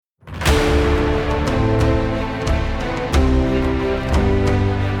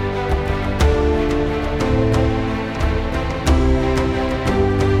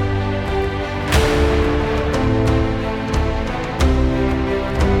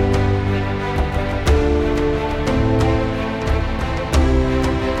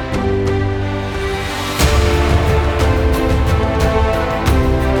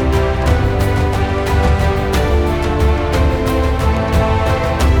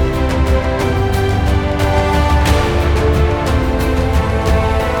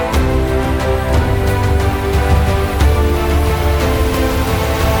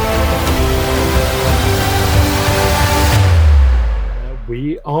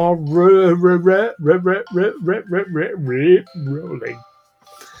are rolling.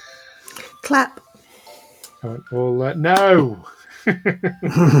 Clap. Well, no.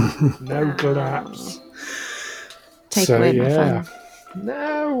 No claps. Take away my fun.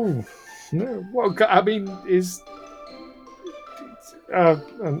 No. What I mean is,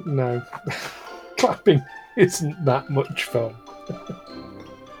 no. Clapping isn't that much fun.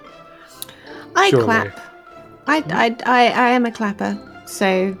 I Surely. clap. I am a clapper.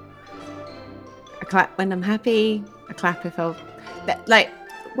 So I clap when I'm happy. I clap if I'll. Like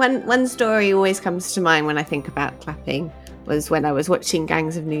one story always comes to mind when I think about clapping was when I was watching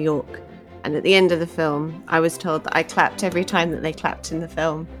Gangs of New York, and at the end of the film, I was told that I clapped every time that they clapped in the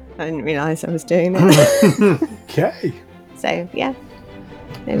film. I didn't realise I was doing it. Okay. So yeah,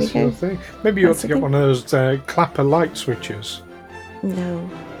 there we That's your go. thing. Maybe you ought That's to the get thing. one of those clapper light switches. No.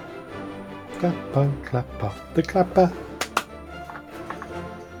 Clapper, the clapper.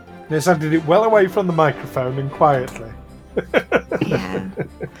 Yes, I did it well away from the microphone and quietly. Yeah.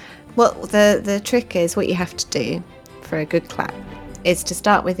 Well, the trick is what you have to do for a good clap is to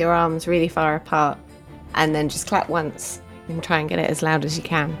start with your arms really far apart and then just clap once and try and get it as loud as you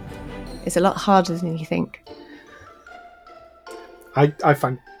can. It's a lot harder than you think. I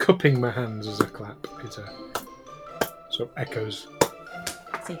find cupping my hands as a clap is so echoes.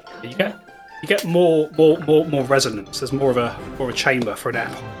 See? You get more resonance. There's more of a chamber for an air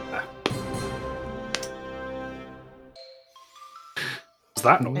there. Is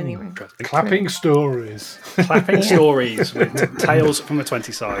that not Anyway. interesting? Clapping stories. Clapping stories with Tales from the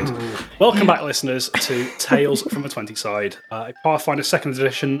 20 Side. Welcome back, listeners, to Tales from the 20 Side, a Pathfinder 2nd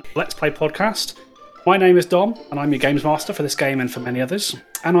Edition Let's Play podcast. My name is Dom, and I'm your games master for this game and for many others.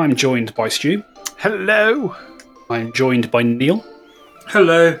 And I'm joined by Stu. Hello. I'm joined by Neil.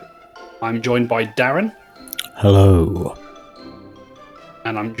 Hello. I'm joined by Darren. Hello.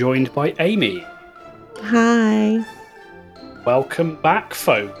 And I'm joined by Amy. Hi. Welcome back,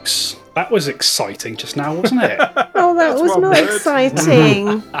 folks. That was exciting just now, wasn't it? Oh, that was one not word.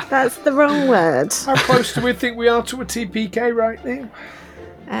 exciting. That's the wrong word. How close do we think we are to a TPK right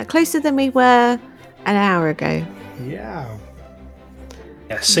now? Closer than we were an hour ago. Yeah.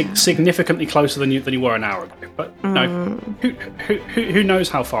 Yeah, significantly closer than you were an hour ago. But no, who knows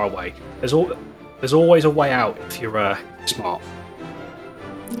how far away? There's always a way out if you're smart.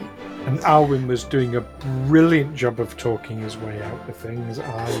 And Alwyn was doing a brilliant job of talking his way out of things.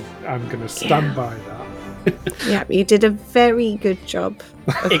 I'm going to stand by that. Yeah, you did a very good job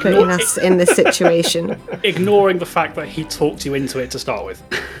of Ignore- putting us in this situation. Ignoring the fact that he talked you into it to start with.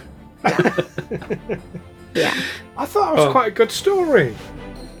 Yeah. I thought it was quite a good story.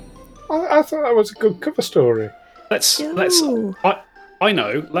 I thought that was a good cover story. Let's. Ooh. I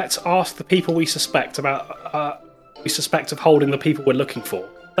know. Let's ask the people we suspect about. We suspect of holding the people we're looking for.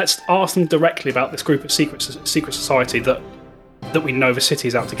 Let's ask them directly about this group of secret society that we know the city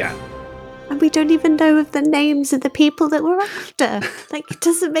is out to get. And we don't even know of the names of the people that we're after. Like, it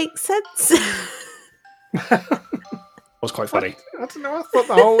doesn't make sense. Was quite funny. I don't know. I thought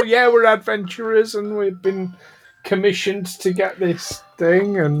the whole we're adventurers and we've been commissioned to get this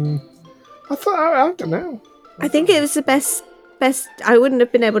thing, and I thought I don't know. I think it was the best. I wouldn't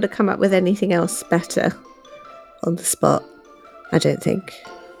have been able to come up with anything else better on the spot. I don't think.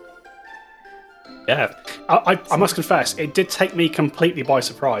 Yeah, I must confess, it did take me completely by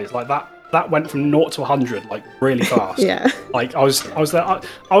surprise. Like that went from 0 to 100 like really fast. Yeah. Like I was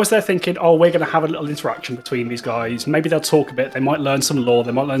there thinking, oh, we're going to have a little interaction between these guys. Maybe they'll talk a bit. They might learn some lore.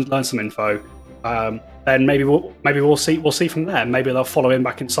 They might learn some info. Then maybe we'll see from there. Maybe they'll follow him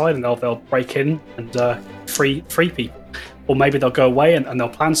back inside and they'll break in and free people. Or maybe they'll go away and they'll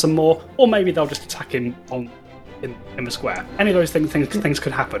plan some more. Or maybe they'll just attack him in the square. Any of those things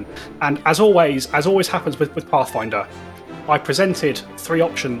could happen. And as always happens with Pathfinder, I presented 3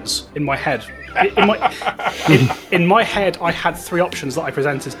 options in my head. In my head, I had 3 options that I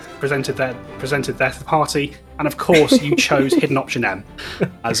presented there to the party, and of course, you chose hidden option M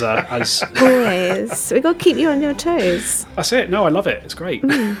as. Always. We got to keep you on your toes. That's it. No, I love it. It's great.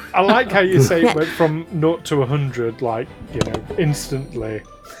 I like how you say it went from 0 to 100, like, instantly.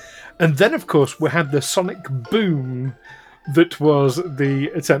 And then, of course, we had the sonic boom that was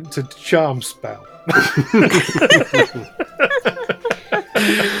the attempted charm spell.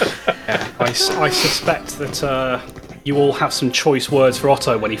 I suspect that you all have some choice words for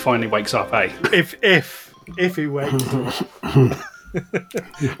Otto when he finally wakes up, eh? If he wakes up.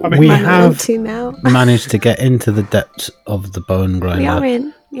 We Might have want to now. managed to get into the depths of the bone We are grinder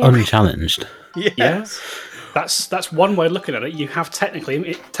in. Yeah. unchallenged. Yes. That's one way of looking at it. You have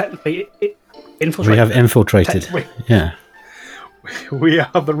technically infiltrated. We have infiltrated. Yeah. We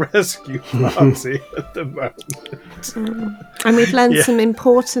are the rescue party at the moment. And we've learned some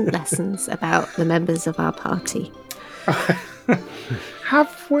important lessons about the members of our party.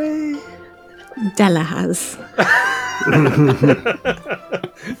 Have we? Della has.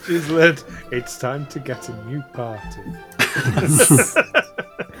 She's learned it's time to get a new party.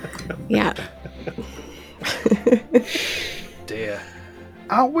 Yeah. Dear.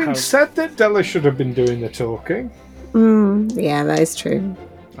 Alwyn said that Della should have been doing the talking. Yeah, that is true.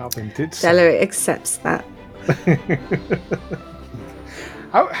 Alwyn did say. Della accepts that.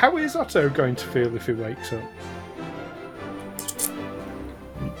 How is Otto going to feel if he wakes up?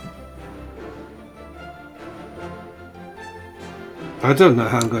 I don't know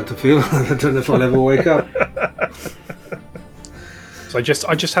how I'm going to feel. I don't know if I'll ever wake up. So I just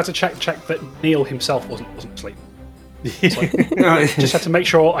had to check that Neil himself wasn't asleep. Just had to make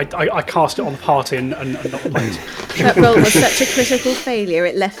sure I cast it on the party and not played. That roll was such a critical failure,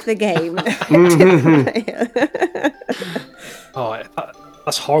 it left the game. Oh,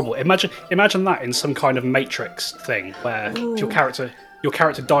 that's horrible. Imagine that in some kind of Matrix thing where if your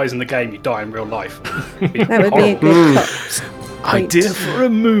character dies in the game, you die in real life. That would be a good plot. Idea for a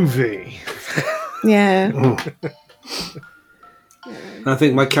movie. Yeah. I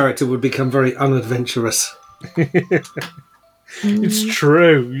think my character would become very unadventurous. It's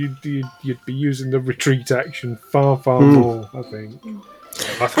true. You'd be using the retreat action far more, I think.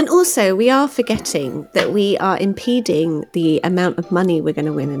 And also, we are forgetting that we are impeding the amount of money we're going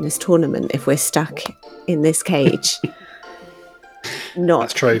to win in this tournament if we're stuck in this cage. Not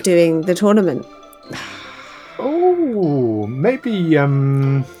That's true. doing the tournament. Oh, maybe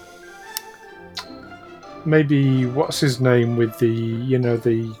what's his name with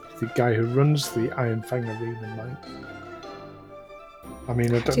the guy who runs the Iron Fang Arena, mate. I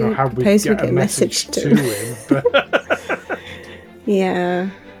mean, I don't know how we get a message to him, but yeah.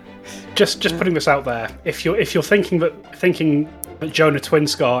 Just putting this out there. If you're thinking that Jonah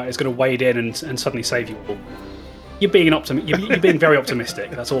Twinscar is going to wade in and suddenly save you all, you're being you're being very optimistic.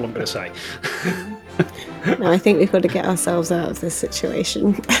 That's all I'm going to say. No, I think we've got to get ourselves out of this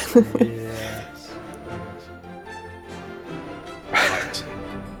situation. yes. Right.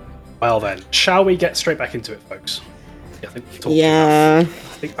 Well then, shall we get straight back into it, folks? I think we've talked Yeah.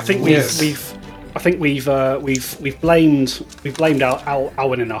 enough. I think we've blamed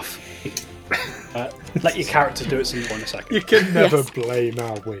Alwyn enough. Let your character do it some more in a second. You can never blame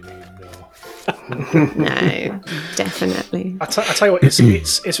Alwyn enough. No, definitely. I tell you what,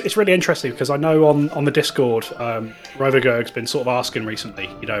 it's really interesting because I know on the Discord, Rovergerg's been sort of asking recently,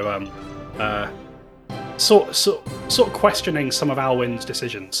 sort of questioning some of Alwyn's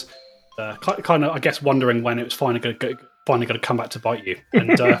decisions, kind of I guess wondering when it was finally going to come back to bite you, and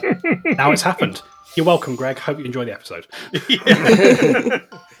now it's happened. You're welcome, Greg. Hope you enjoy the episode.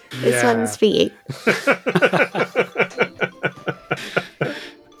 This one's for you.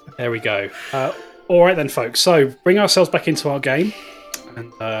 There we go. All right then, folks. So bring ourselves back into our game,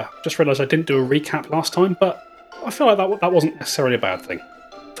 and just realised I didn't do a recap last time, but I feel like that wasn't necessarily a bad thing,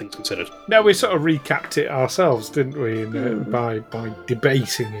 things considered. No, we sort of recapped it ourselves, didn't we? By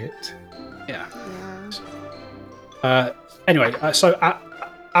debating it. Yeah. Anyway, so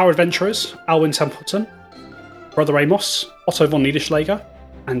our adventurers, Alwyn Templeton, Brother Amos, Otto von Niederschläger,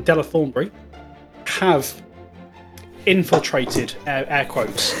 and Della Thornbury, have infiltrated, air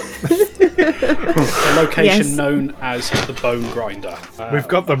quotes, the location known as the Bone Grinder. We've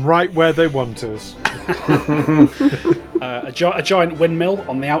got them right where they want us. A giant windmill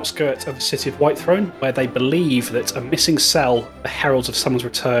on the outskirts of the city of Whitethrone, where they believe that a missing cell, the Heralds of Summer's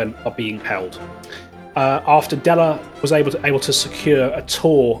Return, are being held. After Della was able to secure a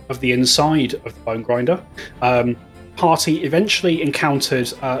tour of the inside of the Bone Grinder, party eventuoally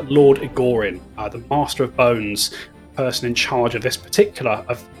encountered Lord Igorin, the Master of Bones, person in charge of this particular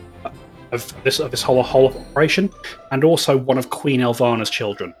of this whole operation, and also one of Queen Elvana's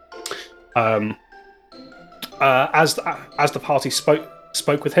children. As the party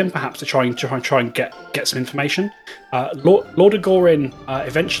spoke with him, perhaps to try and get some information, Lord Igorin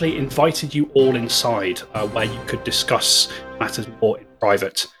eventually invited you all inside, where you could discuss matters more in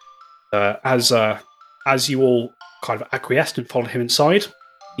private. As you all kind of acquiesced and followed him inside,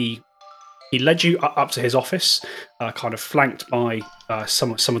 he led you up to his office, kind of flanked by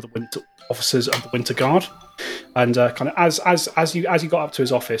some of the winter officers of the Winter Guard, and kind of as you got up to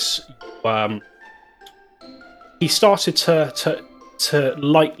his office, he started to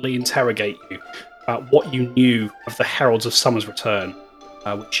lightly interrogate you about what you knew of the Heralds of Summer's Return,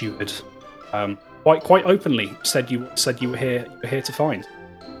 which you had quite openly said you were here to find.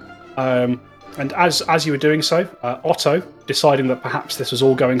 And as you were doing so, Otto, deciding that perhaps this was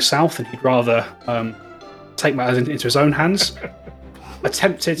all going south and he'd rather take matters into his own hands,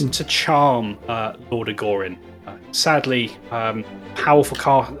 attempted to charm Lord Agorin. Sadly, the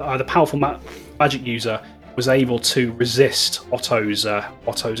powerful magic user was able to resist Otto's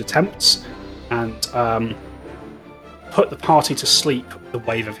attempts and put the party to sleep with the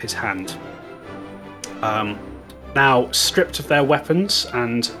wave of his hand. Now, stripped of their weapons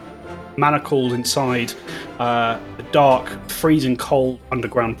and manacled inside the dark, freezing cold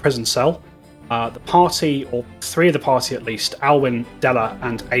underground prison cell, the party, or three of the party at least, Alwyn, Della,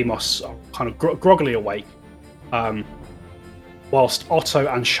 and Amos, are kind of groggily awake, whilst Otto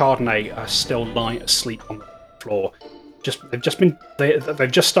and Chardonnay are still lying asleep on the floor.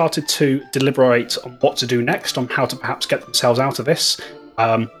 They've just started to deliberate on what to do next, on how to perhaps get themselves out of this,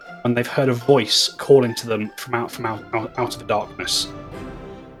 when they've heard a voice calling to them from out of the darkness.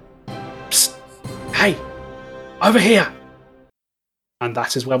 Psst! Hey, over here! And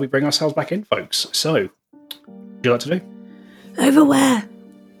that is where we bring ourselves back in, folks. So, what would you like to do? Over where?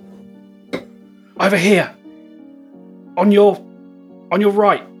 Over here. On your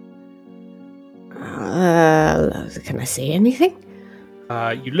right. Can I see anything?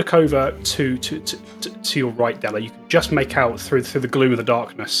 You look over to your right, Della. You can just make out through the gloom of the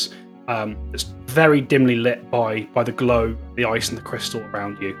darkness. It's very dimly lit by the glow, the ice, and the crystal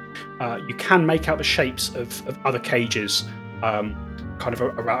around you. You can make out the shapes of other cages, kind of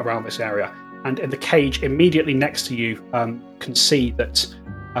around this area. And in the cage immediately next to you, can see that.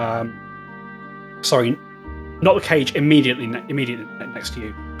 Sorry, not the cage immediately next to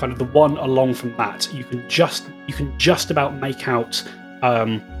you. Kind of the one along from that. You can just about make out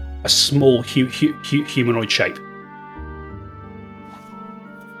a small humanoid shape.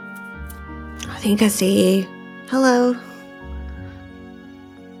 I think I see you. Hello.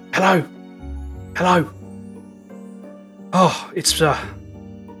 Hello. Oh, it's I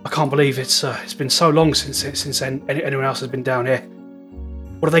can't believe it's been so long since anyone else has been down here.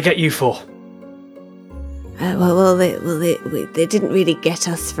 What do they get you for? They didn't really get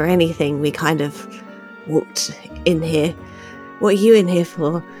us for anything. We kind of walked in here. What are you in here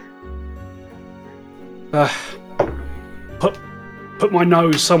for? Put my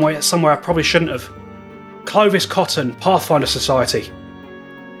nose somewhere I probably shouldn't have. Clovis Cotton, Pathfinder Society.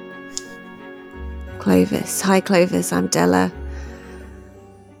 Clovis. Hi, Clovis. I'm Della.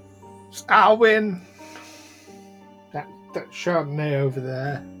 It's Alwyn. That Chardonnay over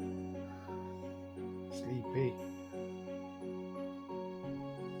there. Sleepy.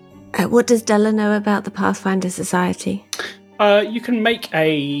 What does Della know about the Pathfinder Society? You can make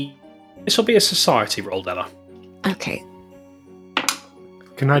this will be a society roll, Della. Okay.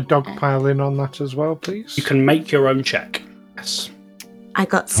 Can I dogpile in on that as well, please? You can make your own check. Yes. I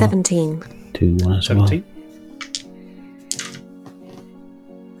got 17. 2, 1 as well. 17.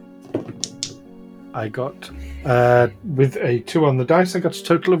 I got, with a 2 on the dice, I got a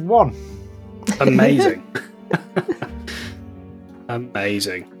total of 1. Amazing.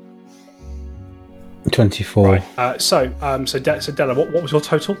 Amazing. 24. Right. So Della, what was your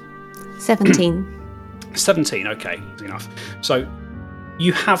total? 17. 17. Okay, easy enough. So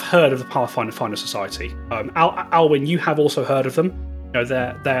you have heard of the Pathfinder Society. Alwyn, you have also heard of them. You know,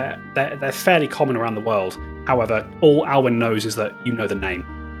 they're fairly common around the world. However, all Alwyn knows is that you know the name.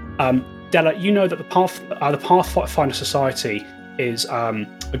 Della, you know that the Pathfinder Society is a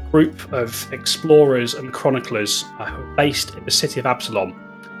group of explorers and chroniclers who are based in the city of Absalom,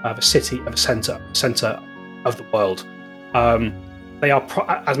 the city of the centre of the world. They are,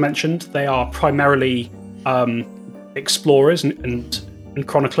 as mentioned, they are primarily explorers and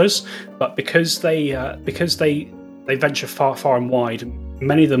chroniclers, but because they venture far and wide,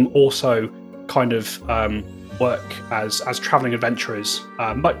 many of them also kind of work as travelling adventurers,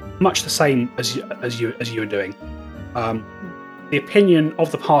 much the same as you are doing. The opinion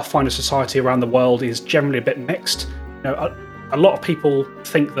of the Pathfinder Society around the world is generally a bit mixed. You know, a lot of people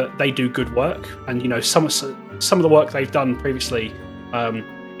think that they do good work, and you know some of the work they've done previously,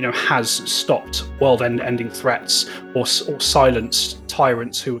 has stopped world-ending threats or silenced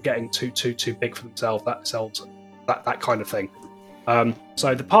tyrants who are getting too big for themselves. That kind of thing.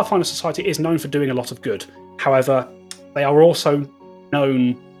 So the Pathfinder Society is known for doing a lot of good. However, they are also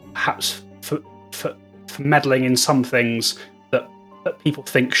known perhaps for meddling in some things that people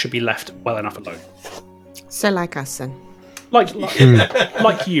think should be left well enough alone. So like us then. Like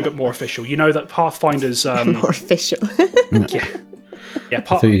you, but more official. You know that Pathfinders... More official. Yeah. I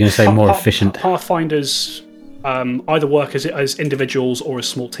thought you were going to say more efficient. Pathfinders either work as individuals or as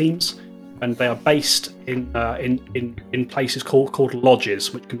small teams. and they are based in places called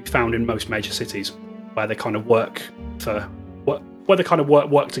lodges, which can be found in most major cities, where they kind of work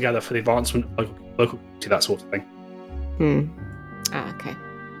together for the advancement of local community, that sort of thing. Okay.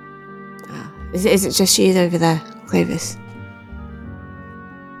 Is it just you over there, Clovis?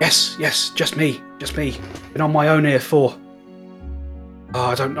 Yes, just me. Been on my own here for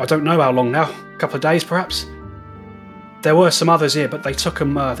I don't know how long now. A couple of days, perhaps. There were some others here, but they took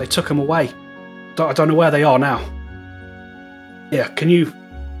them away. I don't know where they are now. Yeah, can you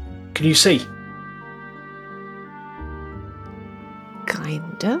see?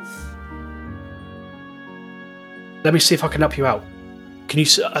 Kind of. Let me see if I can help you out. Can you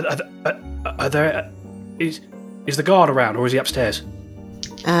see? Are there? Is the guard around, or is he upstairs?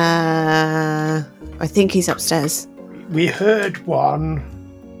 I think he's upstairs. We heard one,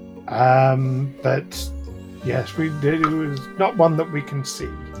 but yes, it was not one that we can see.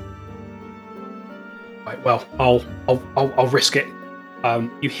 Right. Well, I'll risk it.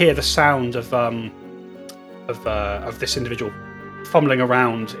 You hear the sound of this individual fumbling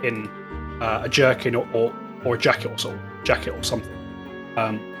around in a jerkin or a jacket or something.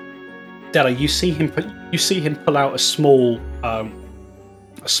 Della, you see him pull out a small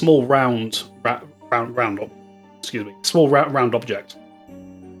round object.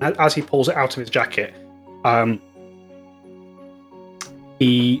 As he pulls it out of his jacket,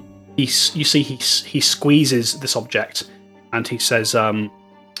 he squeezes this object, and he says, "Let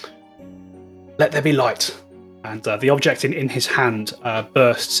there be light." And the object in his hand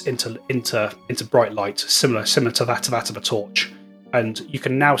bursts into bright light, similar to that of a torch. And you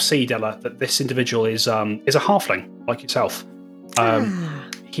can now see, Della, that this individual is a halfling like yourself.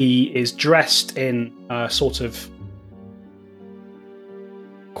 He is dressed in sort of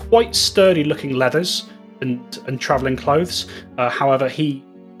quite sturdy-looking leathers and travelling clothes. However, he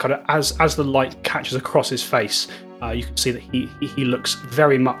kind of as the light catches across his face, you can see that he looks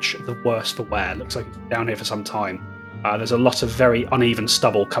very much the worse for wear. Looks like he's been down here for some time. There's a lot of very uneven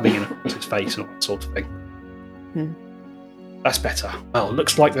stubble coming in across his face and all that sort of thing. That's better. Well,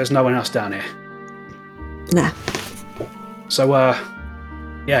 looks like there's no one else down here. Nah. So,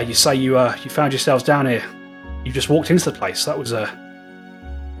 yeah, you say you found yourselves down here. You just walked into the place. That was a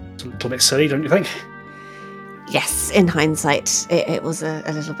little bit silly, don't you think? Yes, in hindsight, it was a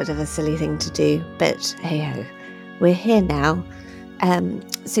little bit of a silly thing to do, but hey-ho, we're here now.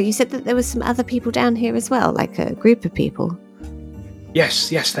 So you said that there was some other people down here as well, like a group of people? Yes,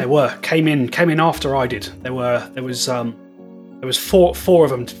 there were. Came in after I did. There was four of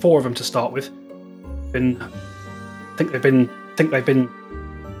them to start with. Think they've been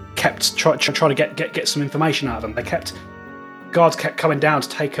kept trying to get some information out of them. Guards kept coming down to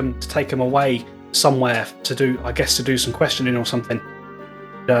take them away somewhere to do some questioning or something.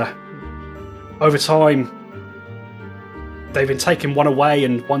 Over time, they've been taking one away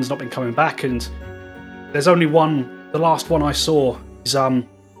and one's not been coming back. And there's only one. The last one I saw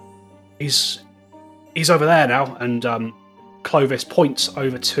is he's over there now. And Clovis points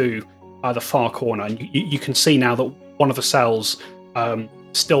over to the far corner, and you can see now that one of the cells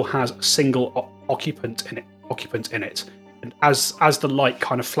still has a single occupant in it. And as the light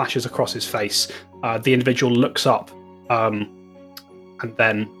kind of flashes across his face, the individual looks up and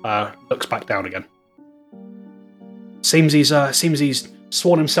then looks back down again. Seems he's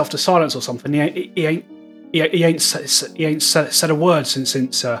sworn himself to silence or something. He ain't said a word since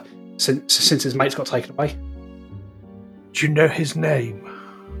his mates got taken away. Do you know his name?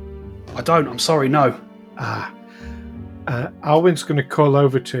 I don't. I'm sorry. No. Alwyn's going to call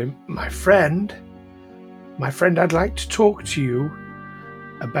over to him. My friend, I'd like to talk to you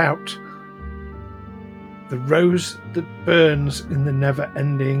about the rose that burns in the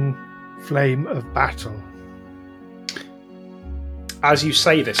never-ending flame of battle. As you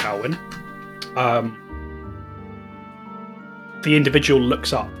say this, Alwyn, the individual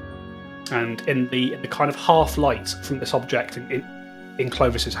looks up, and in the kind of half light from this object in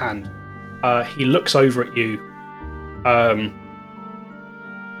Clovis's hand, he looks over at you.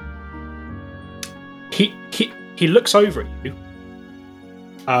 He looks over at you,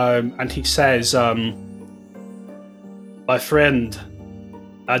 and he says, "My friend,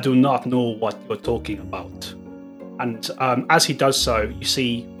 I do not know what you're talking about." And as he does so, you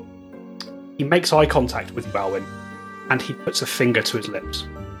see he makes eye contact with you, Alwyn, and he puts a finger to his lips.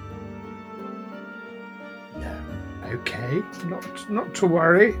 Okay, not to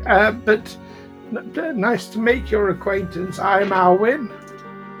worry, but nice to make your acquaintance. I'm Alwyn.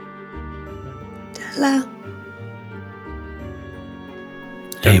 Hello.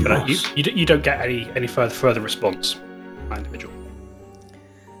 Hey, But boss. you don't get any further response from that individual.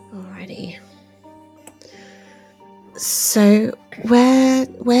 Alrighty. So,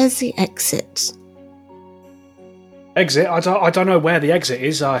 where's the exit? Exit? I don't know where the exit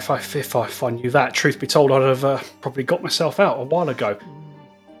is. If I knew that, truth be told, I'd have probably got myself out a while ago.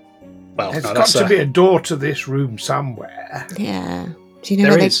 Well, There's no, got that's to be a door to this room somewhere. Yeah. Do you know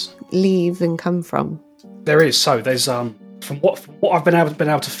There where is. they leave and come from? There is. So there's from what I've been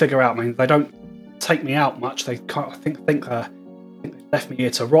able to figure out. I mean, they don't take me out much. They can't. I think they left me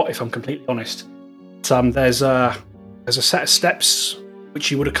here to rot. If I'm completely honest. There's a set of steps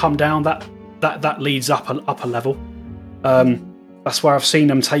which you would have come down. That leads up a level. That's where I've seen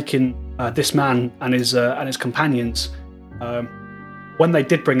them taking this man and his companions. When they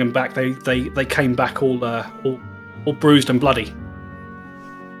did bring him back, they came back all bruised and bloody.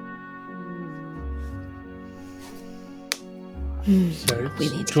 So We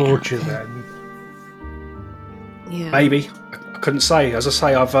need it's to get out torture of here. then. Yeah. Maybe I couldn't say. As I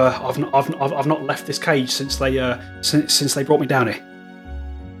say, I've not left this cage since they brought me down here.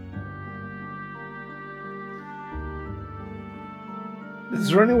 Is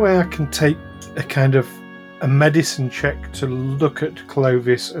there any way I can take a kind of a medicine check to look at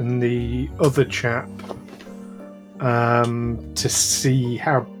Clovis and the other chap to see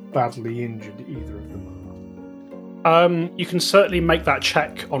how badly injured either of them You can certainly make that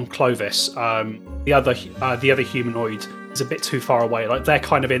check on Clovis. The other humanoid is a bit too far away. Like they're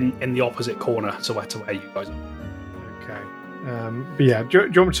kind of in the opposite corner to where you guys are. are? Okay. But yeah, do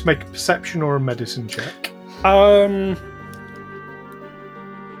you want me to make a perception or a medicine check?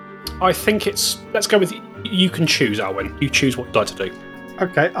 I think let's go with you can choose, Alwyn. You choose what you'd like to do.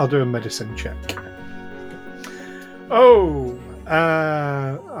 Okay, I'll do a medicine check. Oh,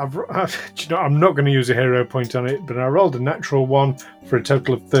 do you know, I'm not going to use a hero point on it, but I rolled a natural one for a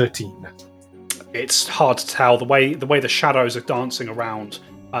total of 13. It's hard to tell the way the shadows are dancing around.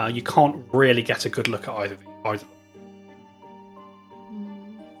 You can't really get a good look at either. I'll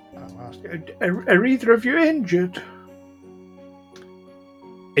ask, are either of you injured?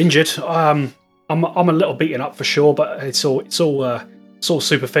 Injured. I'm a little beaten up for sure, but it's all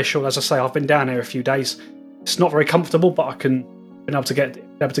superficial. As I say, I've been down here a few days. It's not very comfortable, but I can been able to get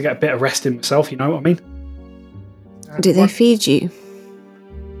a bit of rest in myself. You know what I mean? Do they feed you?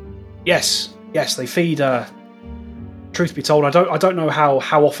 Yes, they feed. Truth be told, I don't know how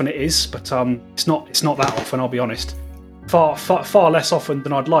often it is, but it's not that often. I'll be honest. Far less often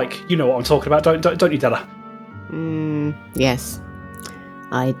than I'd like. You know what I'm talking about, don't you, Della? Yes,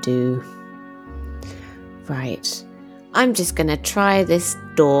 I do. Right. I'm just going to try this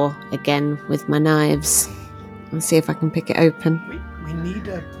door again with my knives and see if I can pick it open. We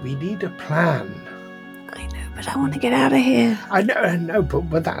need a plan. I know, but I want to get out of here. I know,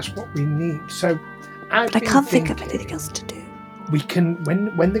 but that's what we need. So, But I can't think of anything else to do. We can,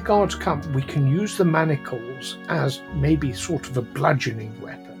 when the guards come, we can use the manacles as maybe sort of a bludgeoning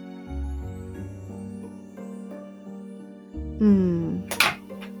weapon.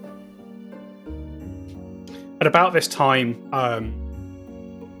 At about this time,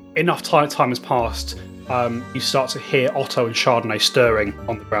 enough time has passed. You start to hear Otto and Chardonnay stirring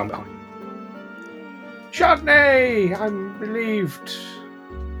on the ground behind you. Chardonnay, I'm relieved.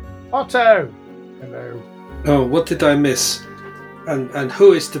 Otto, hello. Oh, what did I miss? And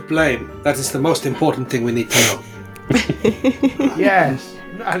who is to blame? That is the most important thing we need to know. Yes,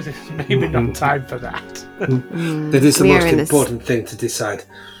 maybe not time for that. That is the We are most in this- important thing to decide.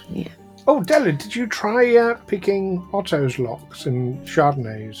 Yeah. Oh, Della, did you try picking Otto's locks and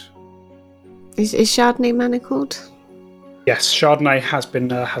Chardonnay's? Is Chardonnay manacled? Yes, Chardonnay has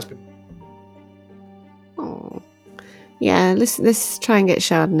been. Oh. Yeah, let's try and get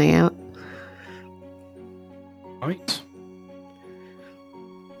Chardonnay out. Right.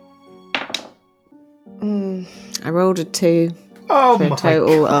 I rolled a 2 Oh for my a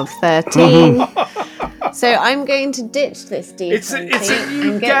total of 13. So I'm going to ditch this D20 It's a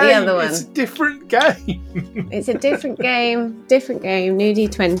new and game. get the other one. It's a different game. It's a different game, new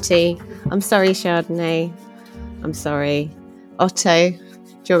D20. I'm sorry, Chardonnay. I'm sorry. Otto, do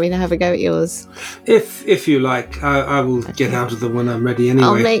you want me to have a go at yours? If you like, I will get out of the one I'm ready anyway.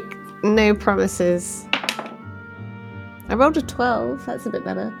 I'll make no promises. I rolled a 12. That's a bit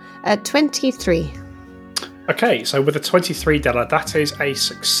better. 23. Okay, so with a 23, Della, that is a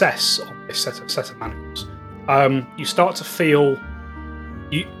success on this set of manacles. You start to feel.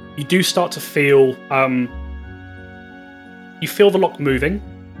 You do start to feel. You feel the lock moving.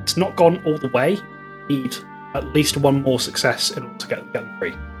 It's not gone all the way. You need at least one more success in order to get them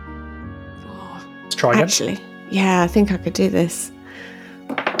free. Let's try again. Actually, yeah, I think I could do this.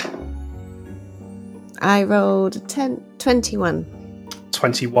 I rolled a 21.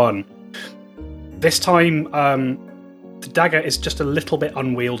 21. This time, the dagger is just a little bit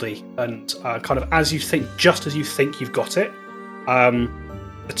unwieldy, and kind of just as you think you've got it,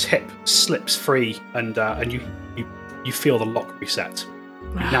 the tip slips free, and you feel the lock reset.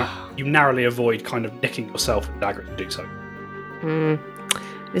 Now you narrowly avoid kind of nicking yourself with the dagger to do so.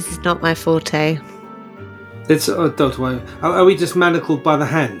 This is not my forte. It's don't worry. Are we just manacled by the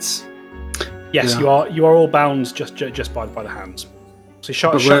hands? Yes, Yeah. you are all bound just by the hands. So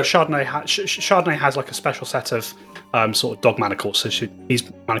Chardonnay has like a special set of sort of dog manacles, so he's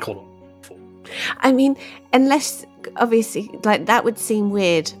manacled on. I mean, unless obviously, like that would seem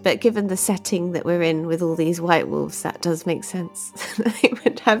weird, but given the setting that we're in with all these white wolves, that does make sense. They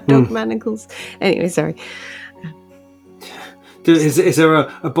would have dog manacles. Anyway, sorry. Is there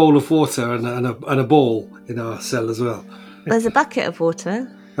a bowl of water and a ball in our cell as well? There's a bucket of water.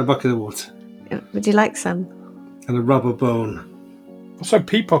 A bucket of water Would you like some? and a rubber bone. So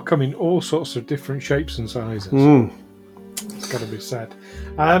people come in all sorts of different shapes and sizes. It's got to be said.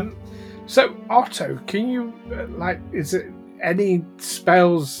 So Otto, can you is it any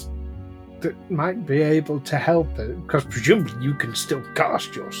spells that might be able to help it? Because presumably you can still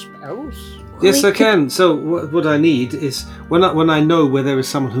cast your spells. Yes, I can. So what I need is when I know where there is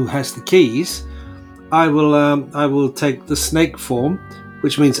someone who has the keys, I will take the snake form,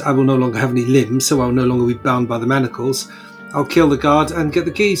 which means I will no longer have any limbs, so I'll no longer be bound by the manacles. I'll kill the guard and get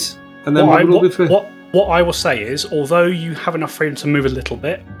the keys, and then we'll all be free. What I will say is, although you have enough freedom to move a little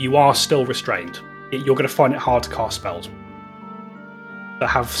bit, you are still restrained. You're going to find it hard to cast spells that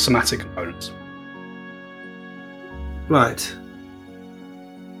have somatic components. Right.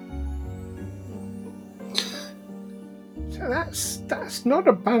 So that's not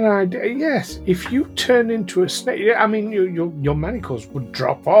a bad idea. Yes, if you turn into a snake, I mean, your manacles would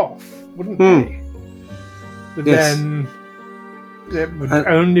drop off, wouldn't they? But Yes. then it would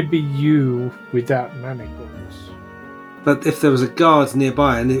only be you without manacles. But if there was a guard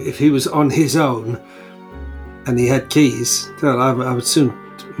nearby, and if he was on his own, and he had keys, well, I would soon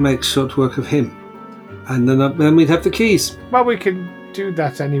make short work of him, and then we'd have the keys. Well, we can do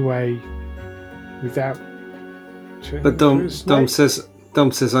that anyway without. But Dom says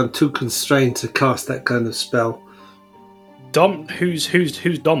I'm too constrained to cast that kind of spell. Dom, who's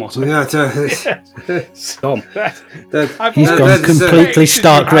Dom? Otto? Yeah, Dom. He's gone completely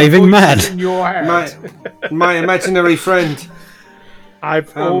stark raving mad. In your head. my imaginary friend.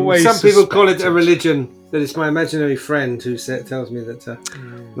 I've always. Some people call it a suspected. religion. That it's my imaginary friend who tells me that.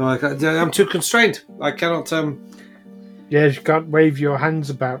 No, I'm too constrained. I cannot. Yeah, you can't wave your hands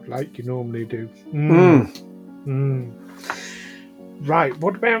about like you normally do. Right.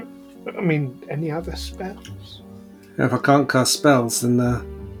 What about? I mean, any other spells? If I can't cast spells, then.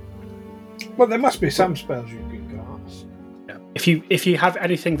 Well, there must be some spells you can cast. Yeah. If you have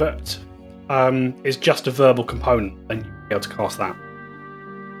anything that is just a verbal component, then you'll be able to cast that.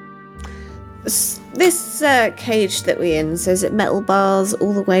 This cage that we're in, so is it metal bars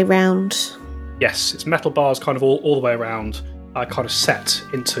all the way round? Yes, it's metal bars kind of all the way around, kind of set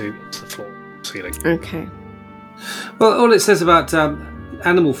into the floor, ceiling. Okay. Well, all it says about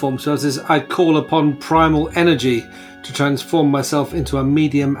animal form spells is I call upon primal energy to transform myself into a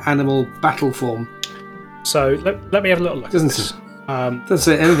medium animal battle form. So let me have a little look. Doesn't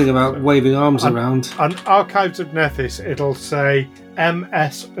say anything about waving arms around. On Archives of Nethys, it'll say M,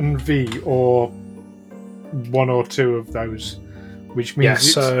 S, and V, or one or two of those, which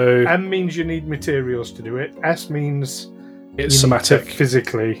means M means you need materials to do it. S means it's you somatic, need to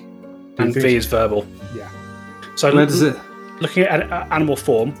physically, and V is verbal. Yeah. So where does it? Looking at animal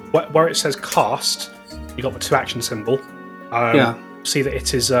form, where it says cast, you got the 2 action symbol. See that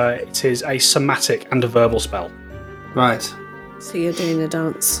it is a somatic and a verbal spell. Right. So you're doing a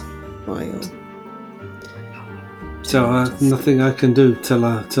dance while you're... So nothing I can do till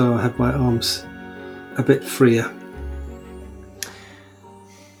I have my arms a bit freer.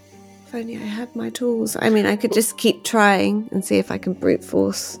 If only I had my tools. I mean, I could just keep trying and see if I can brute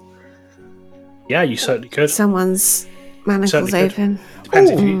force Yeah, you certainly could. someone's manacles Certainly could. open.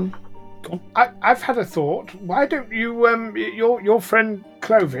 Depends if you. Go on. I've had a thought. Why don't you, your friend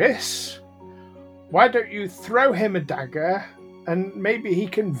Clovis, why don't you throw him a dagger and maybe he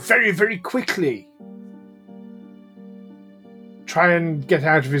can very, very quickly try and get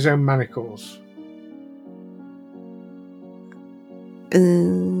out of his own manacles?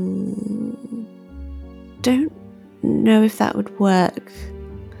 Don't know if that would work.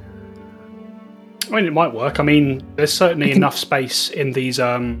 I mean, it might work. I mean, there's certainly enough space in these.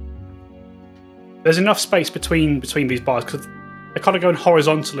 There's enough space between these bars because they're kind of going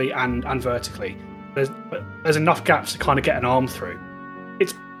horizontally and vertically. There's enough gaps to kind of get an arm through.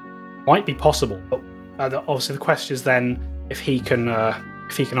 It might be possible, but Obviously, the question is then if he can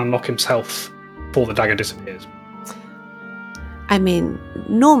unlock himself before the dagger disappears. I mean,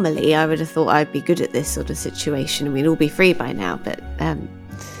 normally I would have thought I'd be good at this sort of situation and we'd all be free by now, but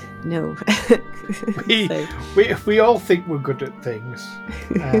no. We all think we're good at things.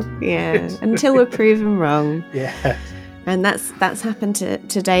 Yeah, until we're proven wrong. Yeah. And that's happened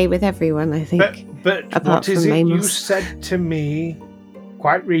today with everyone, I think. But apart what is from it you Mamos. said to me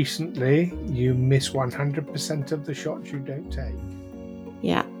quite recently? You miss 100% of the shots you don't take.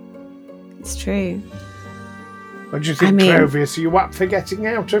 Yeah, it's true. What do you think, Clovis? Are you up for getting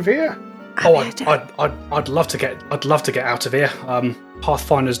out of here? I'd love to get out of here.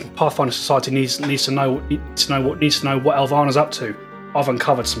 Pathfinder Society needs to know what Elvana's up to. I've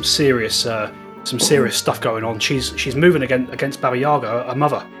uncovered some serious stuff going on. She's moving against Baba Yaga, her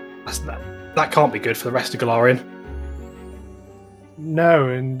mother. That can't be good for the rest of Galarian. No,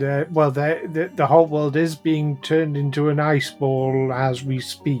 and the whole world is being turned into an ice ball as we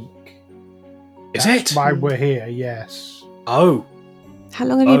speak. That's why we're here, yes. Oh. How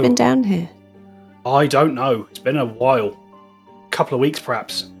long have you been down here? I don't know. It's been a while. A couple of weeks,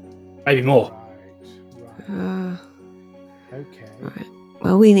 perhaps. Maybe more. Right. Okay. Right.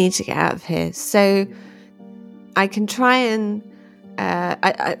 Well, we need to get out of here. So I can try and...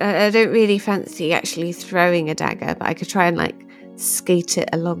 I don't really fancy actually throwing a dagger, but I could try and skate it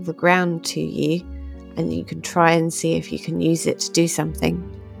along the ground to you, and you can try and see if you can use it to do something.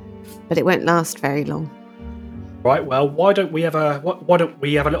 But it won't last very long. Right. Well, why don't we have a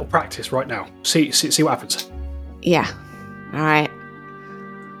little practice right now? See what happens. Yeah. All right.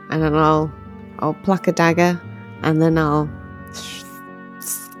 And then I'll pluck a dagger, and then I'll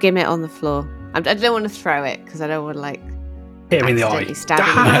skim it on the floor. I don't want to throw it because I don't want to hit him in the eye.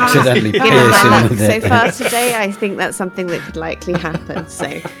 Accidentally pierce him with it. So far today, I think that's something that could likely happen. So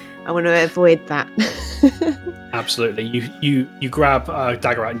I want to avoid that. Absolutely. You grab a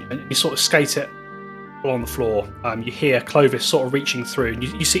dagger out and you sort of skate it along the floor. You hear Clovis sort of reaching through. And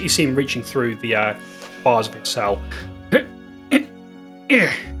you see him reaching through the bars of his cell.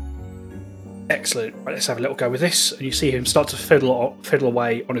 Excellent. Right, let's have a little go with this. And you see him start to fiddle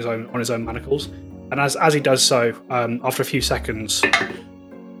away on his own manacles. And as he does so, after a few seconds,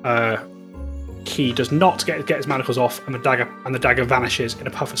 he does not get his manacles off, and the dagger vanishes in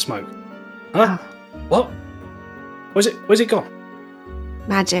a puff of smoke. Huh? What? Where's it gone?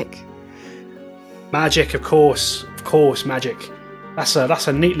 Magic. Magic, of course, magic. That's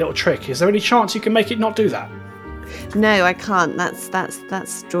a neat little trick. Is there any chance you can make it not do that? No, I can't.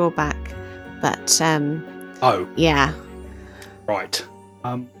 That's drawback. But oh, yeah. Right.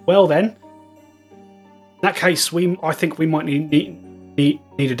 Well then, in that case, I think we might need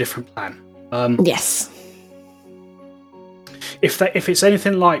a different plan. Yes. If it's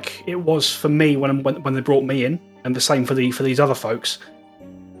anything like it was for me when they brought me in, and the same for these other folks,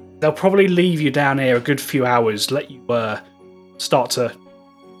 they'll probably leave you down here a good few hours, let you start to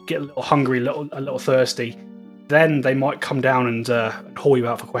get a little hungry, a little thirsty. Then they might come down and haul you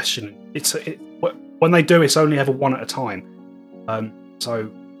out for questioning. When they do, it's only ever one at a time. So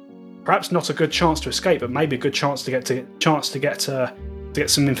perhaps not a good chance to escape, but maybe a good chance to get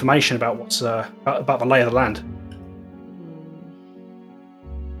some information about what's about the lay of the land.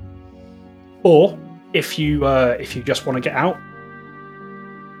 Or if you just want to get out,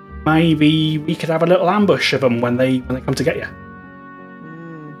 maybe we could have a little ambush of them when they come to get you.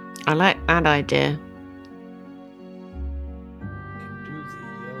 I like that idea.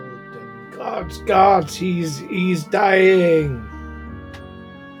 Gods, he's dying.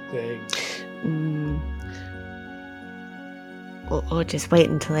 Thing. Or just wait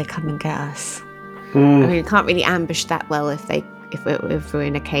until they come and get us. I mean, we can't really ambush that well if we're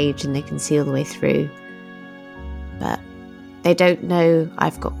in a cage and they can see all the way through. But they don't know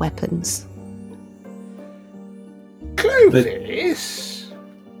I've got weapons. Clovis?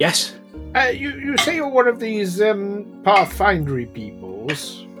 Yes? You say you're one of these Pathfindery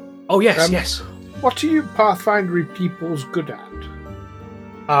peoples. Oh, yes. What are you Pathfindery peoples good at?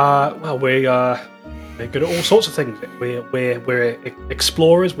 Well, we're good at all sorts of things. We're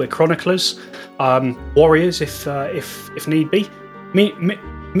explorers, we're chroniclers, warriors if need be.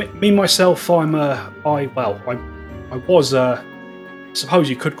 Me myself, I was suppose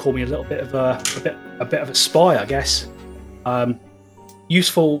you could call me a little bit of a bit of a spy, I guess.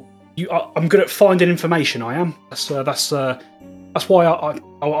 Useful. I'm good at finding information. I am. That's why I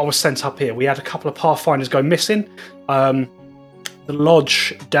was sent up here. We had a couple of Pathfinders go missing. The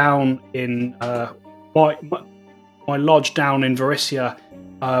lodge down in my lodge down in Varisia,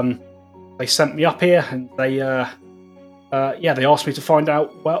 they sent me up here, and they asked me to find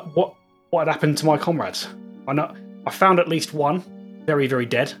out what had happened to my comrades. I found at least one very, very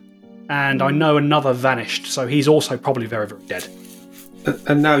dead, and I know another vanished, so he's also probably very, very dead.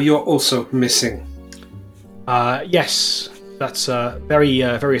 And now you're also missing. Yes, that's very,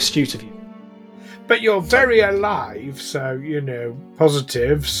 very astute of you. But you're very alive, so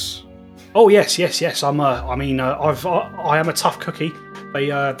positives. Oh yes. I am a tough cookie.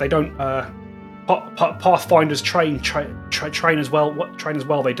 They don't. Pathfinders train as well. Train as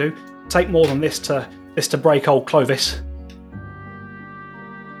well. They do take more than this to break old Clovis.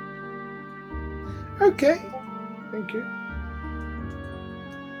 Okay, thank you.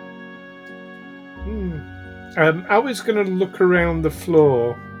 I was going to look around the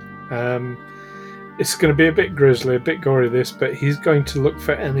floor. It's going to be a bit grisly, a bit gory, this, but he's going to look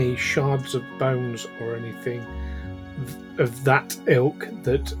for any shards of bones or anything of that ilk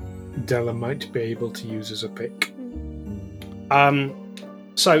that Della might be able to use as a pick.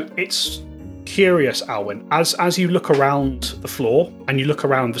 So it's curious, Alwyn. As you look around the floor and you look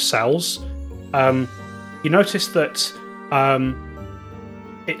around the cells, you notice that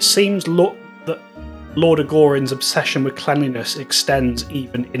it seems that Lord Agorin's obsession with cleanliness extends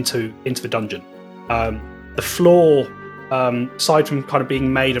even into the dungeon. The floor, aside from kind of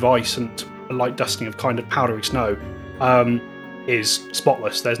being made of ice and a light dusting of kind of powdery snow, is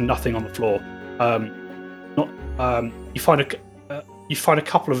spotless. There's nothing on the floor. You find a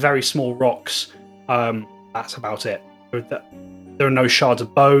couple of very small rocks. That's about it. There are no shards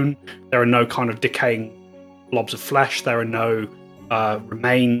of bone. There are no kind of decaying blobs of flesh. There are no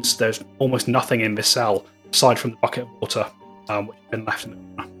remains. There's almost nothing in this cell aside from the bucket of water which has been left in the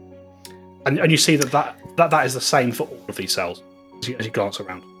corner. And you see that is the same for all of these cells as you glance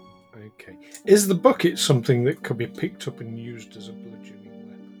around. Okay. Is the bucket something that could be picked up and used as a bludgeoning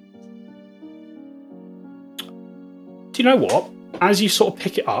weapon? Do you know what? As you sort of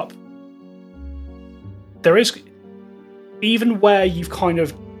pick it up, there is, even where you've kind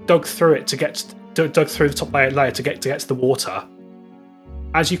of dug through it dug through the top layer to get to the water,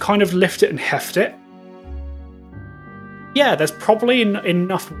 as you kind of lift it and heft it, yeah, there's probably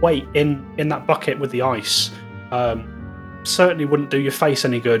enough weight in that bucket with the ice. Certainly wouldn't do your face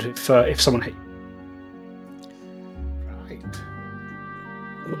any good if someone hit you.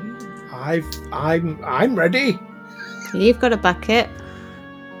 Right. I'm ready. You've got a bucket.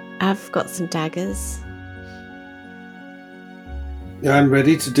 I've got some daggers. I'm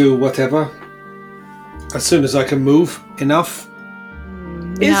ready to do whatever. As soon as I can move enough.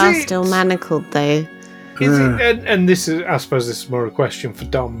 We are still manacled, though. Is it, and this is, I suppose, this is more a question for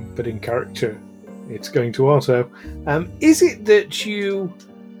Dom, but in character, it's going to also. Is it that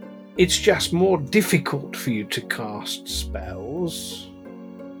it's just more difficult for you to cast spells,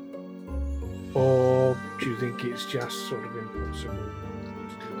 or do you think it's just sort of impossible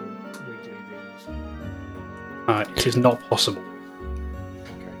to do wiggly things? It is not possible.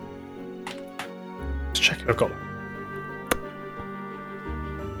 Okay. Let's check if I've got that.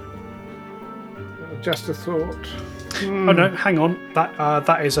 Just a thought. Oh no, hang on.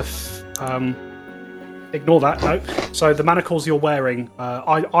 That is ignore that. No. So the manacles you're wearing,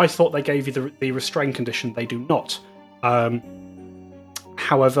 I thought they gave you the restrain condition. They do not.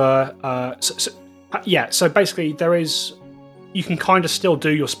 However, so basically there is. You can kind of still do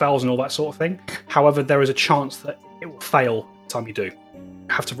your spells and all that sort of thing. However, there is a chance that it will fail every time you do. You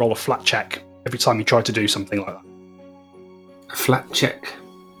have to roll a flat check every time you try to do something like that. A flat check.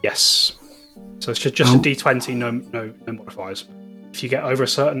 Yes. So it's just a d20, no modifiers. If you get over a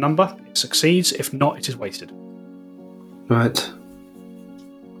certain number, it succeeds. If not, it is wasted. Right.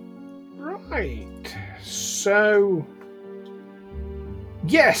 Right. So,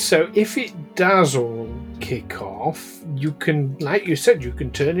 yes. So if it does all kick off, you can, like you said, you can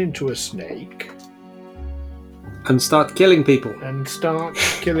turn into a snake and start killing people. And start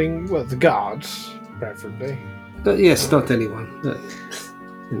killing, well, the guards, preferably. Yes, not anyone.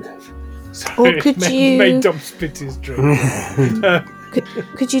 Or could you made Dom spit his drink?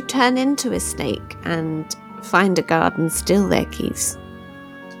 could you turn into a snake and find a guard and steal their keys?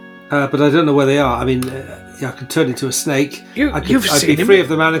 But I don't know where they are. I mean, I could turn into a snake. I'd be free of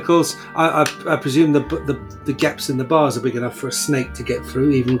the manacles. I presume the gaps in the bars are big enough for a snake to get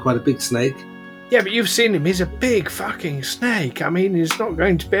through, even quite a big snake. Yeah, but you've seen him. He's a big fucking snake. I mean, he's not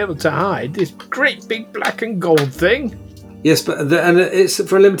going to be able to hide this great big black and gold thing. Yes, but and it's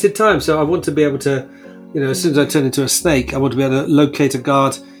for a limited time, so I want to be able to, as soon as I turn into a snake, I want to be able to locate a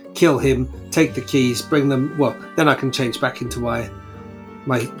guard, kill him, take the keys, bring them. Well, then I can change back into my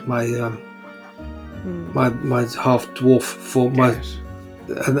half dwarf form, Yes.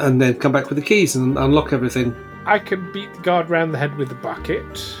 and then come back with the keys and unlock everything. I can beat the guard round the head with a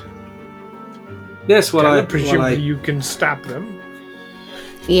bucket. Yes, well, presumably you can stab them.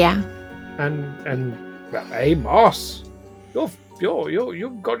 Yeah. And well, Amos,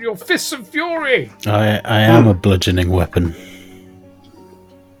 you've got your fists of fury. I am a bludgeoning weapon.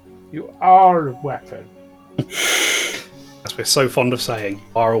 You are a weapon. As we're so fond of saying,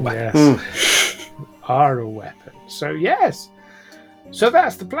 are a weapon. Yes. Are a weapon. So yes. So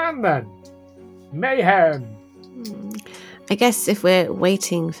that's the plan then. Mayhem. I guess if we're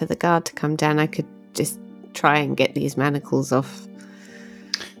waiting for the guard to come down, I could just try and get these manacles off.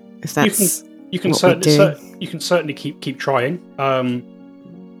 If that's you can certainly keep trying.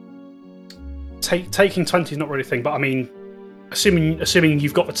 Taking 20 is not really a thing, but I mean, assuming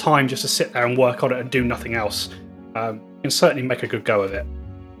you've got the time just to sit there and work on it and do nothing else, you can certainly make a good go of it.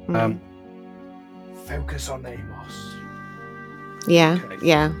 Focus on Amos. Yeah, Okay.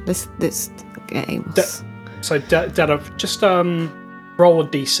 yeah. Let's get Amos. So, Della, just roll a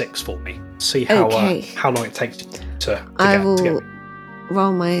d6 for me. See how Okay. How long it takes to I get. will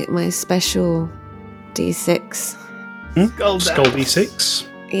roll my special d6. Skull d6.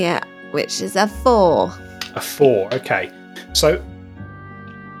 Yeah, which is a 4. A 4. Okay. So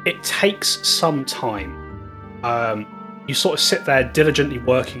it takes some time. You sort of sit there diligently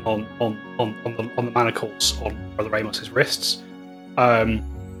working on the manacles on Brother Amos's wrists.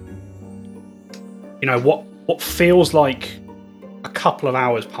 What feels like a couple of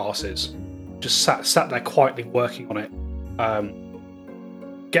hours passes. Just sat there quietly working on it,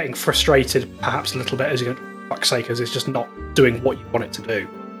 getting frustrated perhaps a little bit as you go, for fuck's sake, as it's just not doing what you want it to do.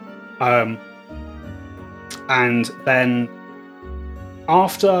 And then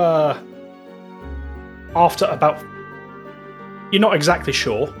after about, you're not exactly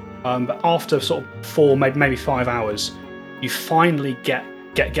sure, but after sort of 4, maybe 5 hours, you finally get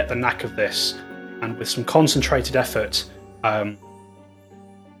the knack of this, and with some concentrated effort,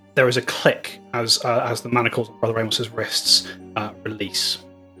 there is a click as the manacles on Brother Amos's wrists release.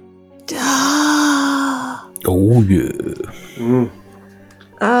 Oh yeah.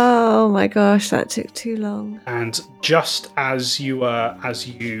 Oh my gosh, that took too long. And just as you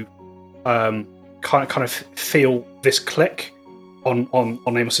kind of feel this click on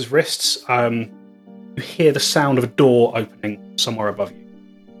Amos's wrists, you hear the sound of a door opening somewhere above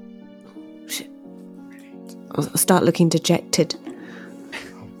you. Shit. I'll start looking dejected.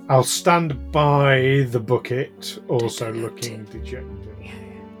 I'll stand by the bucket, also looking dejected.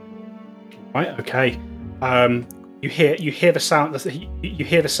 Right. Okay. You hear the sound. You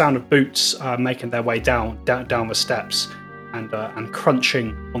hear the sound of boots making their way down the steps, and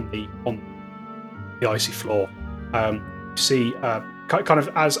crunching on the icy floor. You see, kind of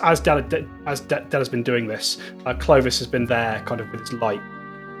as Della's been doing this, Clovis has been there, kind of with his light,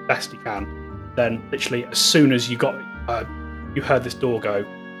 best he can. Then, literally, as soon as you heard this door go,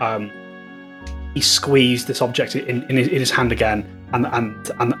 he squeezed this object in his hand again, and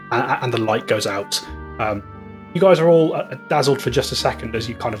the light goes out. You guys are all dazzled for just a second as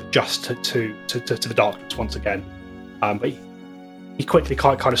you kind of adjust to the darkness once again. But he quickly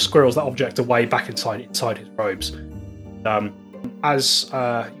kind of squirrels that object away back inside his robes. As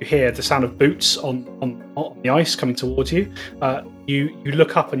you hear the sound of boots on the ice coming towards you, you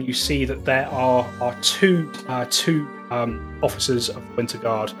look up and you see that there are two officers of the Winter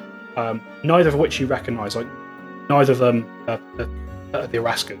Guard, neither of which you recognise. Neither of them are the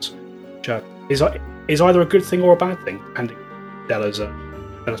Araskers, which is either a good thing or a bad thing, depending on Della's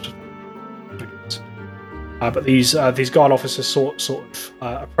perspective. But these guard officers sort of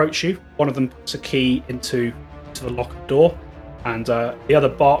approach you. One of them puts a key into the locked door, and the other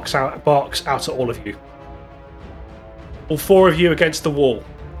barks out at all of you. All 4 of you against the wall.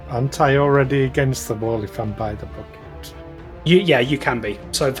 Aren't I already against the wall if I'm by the bucket? You can be.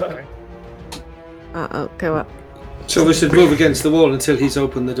 So I'll go up. So we should move against the wall until he's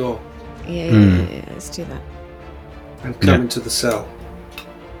opened the door Yeah, let's do that. and come into the cell.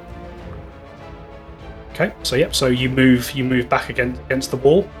 okay. So you move back against the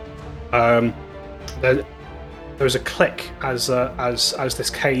wall. There's a click as this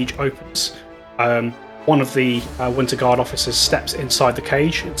cage opens. One of the Winter Guard officers steps inside the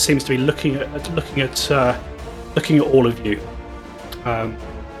cage. It seems to be looking at all of you.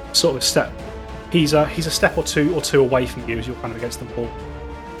 Sort of a step. He's a step or two away from you as you're kind of against the wall.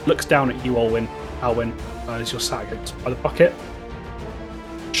 Looks down at you, Alwyn, as you're sat against by the bucket.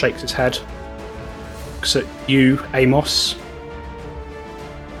 Shakes his head. Looks at you, Amos.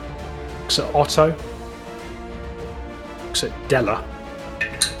 Looks at Otto. Looks at Della.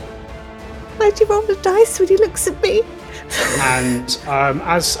 Why'd you roll the dice when he looks at me? And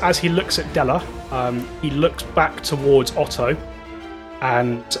as he looks at Della, he looks back towards Otto,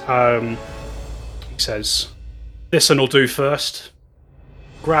 and says, "This one will do first."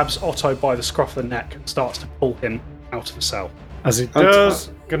 Grabs Otto by the scruff of the neck and starts to pull him out of the cell. As it does,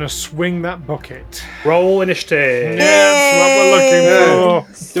 gonna swing that bucket. Roll initiative. Yeah, that's what we're looking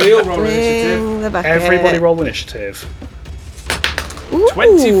for. Do we all roll initiative? Swing the bucket. Everybody roll initiative. Ooh,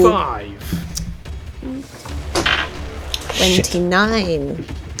 25. 29.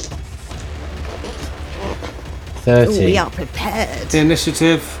 30. Ooh, we are prepared. The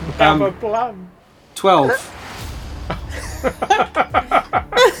initiative. Have a plan. 12.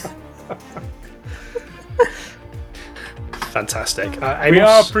 Fantastic. We are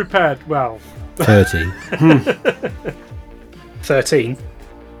Amos, prepared. Well, 30. 13.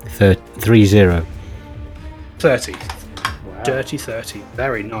 30. 30. wow. Dirty 30.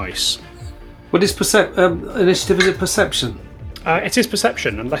 Very nice. What is initiative? Is it perception? It is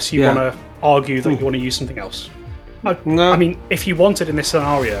perception, unless you Yeah. want to argue that you want to use something else. No. I mean, if you wanted in this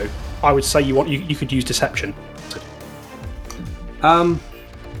scenario, I would say you could use deception.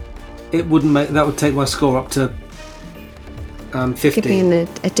 It wouldn't make. That would take my score up to 15. Give me an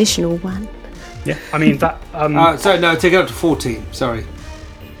additional one. Yeah, I mean that. Sorry, no, take it up to 14. Sorry.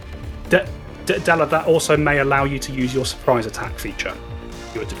 Della, that also may allow you to use your surprise attack feature.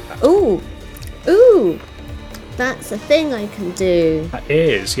 If you were to do that. Ooh. That's a thing I can do. That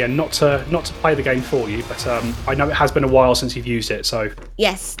is, yeah, not to play the game for you, but I know it has been a while since you've used it, so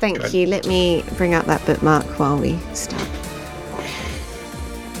Yes, thank Good. you. Let me bring out that bookmark while we start.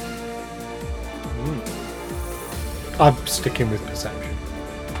 I'm sticking with perception.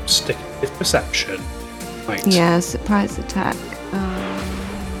 stick with perception. Right. Yeah, surprise attack.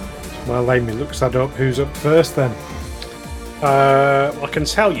 Well, Amy looks that up. Who's up first then? I can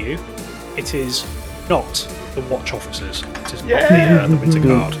tell you, it is not the watch officers. It is not the Winter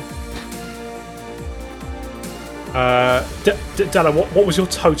Guard. Della, what was your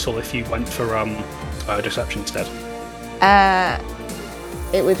total if you went for deception instead?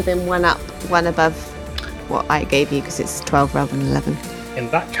 It would have been one up, one above what I gave you because it's 12 rather than 11. In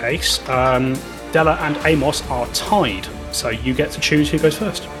that case, Della and Amos are tied, so you get to choose who goes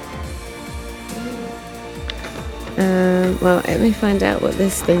first. Well, let me find out what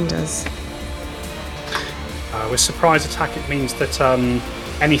this thing does. With surprise attack, it means that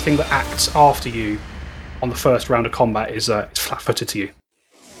anything that acts after you on the first round of combat is flat-footed to you.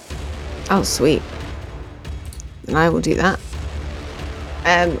 Oh, sweet. And I will do that.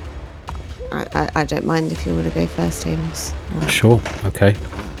 I don't mind if you want to go first, Amos. Sure. Okay.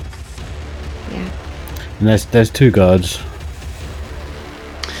 Yeah. And there's two guards.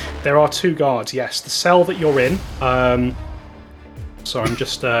 There are two guards, yes. The cell that you're in, so I'm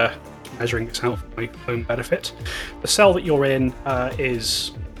just measuring this out for my own benefit. The cell that you're in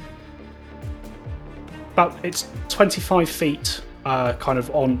is it's 25 feet kind of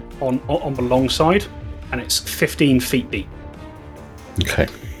on the long side, and it's 15 feet deep. Okay.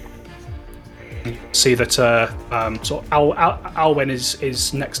 See that sort of Alwen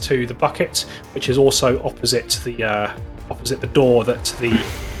is next to the bucket, which is also opposite the door that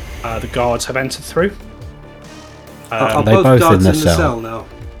the guards have entered through. Are they both both guards in the cell? now?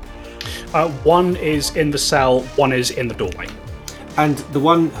 One is in the cell, one is in the doorway. And the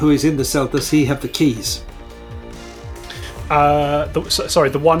one who is in the cell, does he have the keys?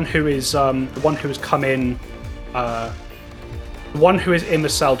 The one who has come in. The one who is in the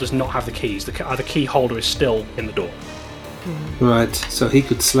cell does not have the keys. The key holder is still in the door. Right, so he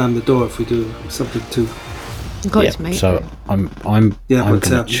could slam the door if we do something to. Got Yeah, to make so it. I'm Yeah, going but,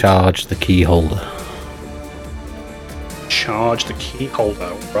 to charge the key holder. Charge the key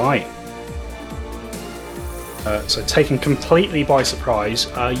holder, right? So taken completely by surprise,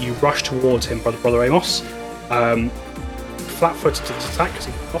 you rush towards him, Brother Amos. Flat-footed to this attack because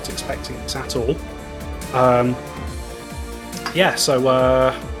he's not expecting this at all. Yeah,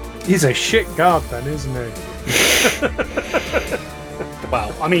 so He's a shit guard then, isn't he?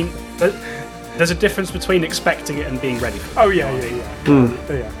 well, I mean, there's a difference between expecting it and being ready for it. Oh yeah.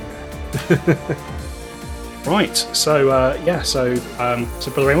 Yeah. Right, so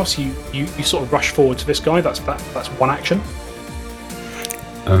so Brother Amos, you sort of rush forward to this guy. That's one action.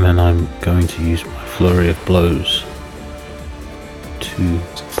 And then I'm going to use my flurry of blows to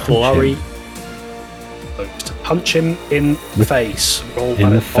Flurry to punch him in the face. Roll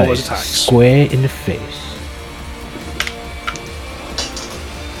in the all those face, attacks. square in the face.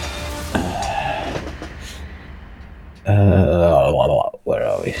 Where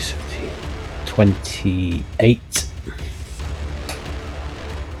are we? 28.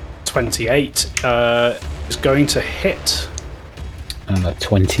 28 is going to hit.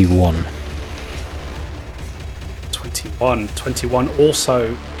 21. 21. 21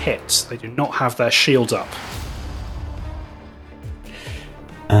 also hits. They do not have their shields up.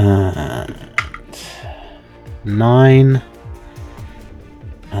 And 9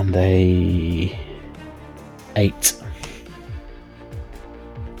 and a 8.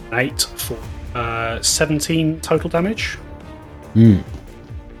 8 for 17 total damage. Mm.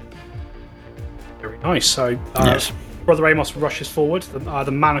 Very nice. So, Yes. Brother Amos rushes forward,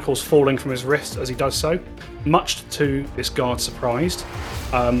 the manacles falling from his wrist as he does so, much to this guard's surprise.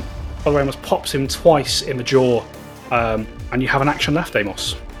 Brother Amos pops him twice in the jaw, and you have an action left,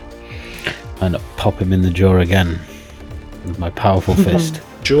 Amos. And pop him in the jaw again with my powerful fist.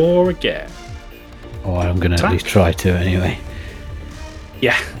 Jaw again. Or I'm going to Attack. at least try to anyway.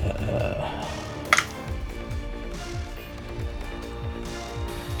 Yeah.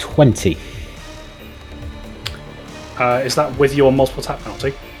 20. Is that with your multiple attack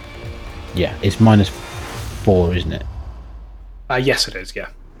penalty? Yeah, it's -4, isn't it? Yes, it is, yeah.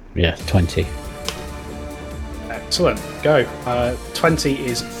 Yeah, 20. Excellent. Go. 20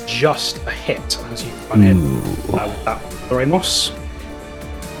 is just a hit as you run in with that, Brother Amos.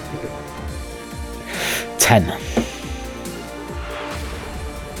 10.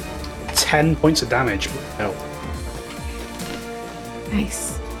 10 points of damage. Hell.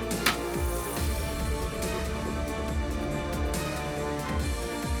 Nice.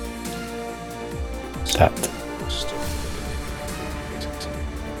 Tapped. Just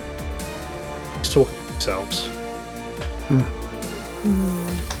talking to yourselves.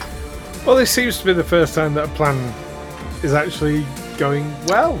 Well, this seems to be the first time that a plan is actually going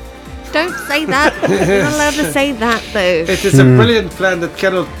well. Don't say that. You're not allowed to say that, though. It is a brilliant plan that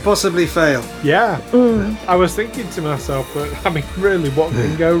cannot possibly fail. Yeah. I was thinking to myself, but I mean, really, what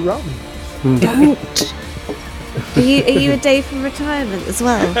can go wrong? Don't. Are you a day from retirement as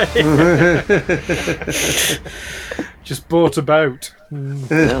well? Just bought a boat.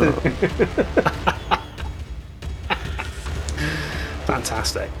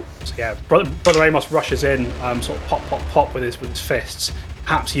 Fantastic. So yeah, Brother Amos rushes in, sort of pop with his fists.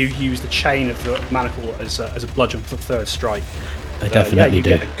 Perhaps you use the chain of the manacle as a bludgeon for the third strike. I definitely you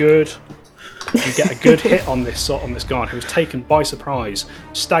do. get a good hit on this guard who is taken by surprise,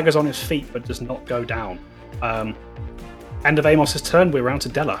 staggers on his feet but does not go down. End of Amos's turn. We're around to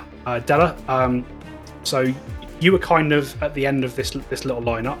Della. Della. So you were kind of at the end of this little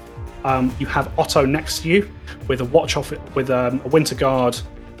lineup. You have Otto next to you with a watch off with a winter guard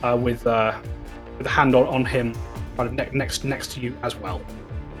with a hand on him, kind of next to you as well.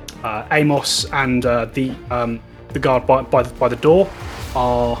 Amos and the guard by the door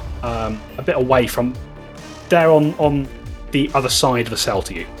are a bit away from. They're on the other side of the cell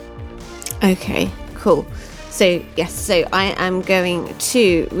to you. Okay, cool. So, yes, so I am going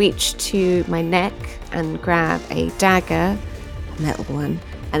to reach to my neck and grab a dagger, metal one,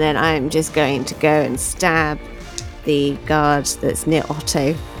 and then I'm just going to go and stab the guard that's near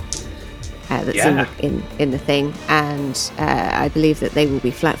Otto, that's in the thing, and I believe that they will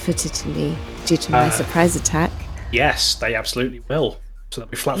be flat-footed to me due to my surprise attack. Yes, they absolutely will. So they'll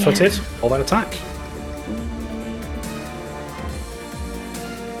be flat-footed, or they'll attack.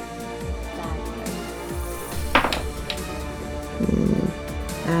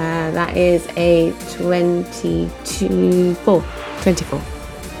 That is a 24.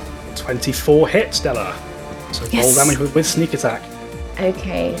 24 hits, Stella. So roll Yes. damage with sneak attack.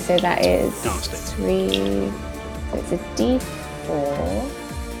 Okay, so that is Nasty. 3. So it's a D4 for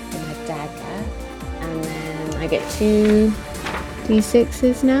my dagger, and then I get 2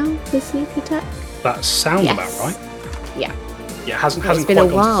 D6s now for sneak attack. That sounds Yes. about right. Yeah, Yeah, hasn't it's been quite a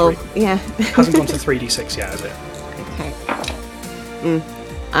gone while. to 3. Yeah. Hasn't gone to 3d6 yet, has it? Okay.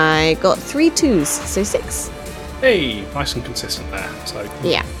 I got 3 2s, so 6. Hey, nice and consistent there. So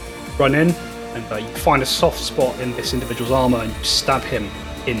Yeah. run in, and you find a soft spot in this individual's armor, and you stab him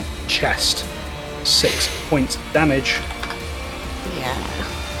in the chest. 6 points of damage. Yeah.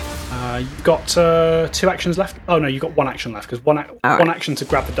 You've got 2 actions left. Oh no, you've got 1 action left because one action to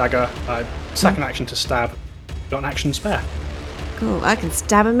grab the dagger, second action to stab. You've got an action spare. Cool. I can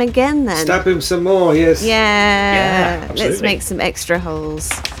stab him again then. Stab him some more, yes. Yeah, Let's absolutely. make some extra holes.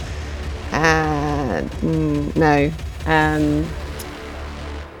 No.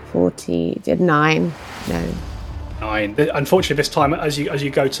 49. No. 9. Unfortunately, this time, as you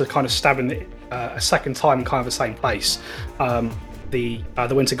go to kind of stab him a second time in kind of the same place, the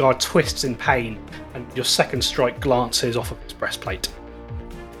Winter Guard twists in pain, and your second strike glances off of his breastplate.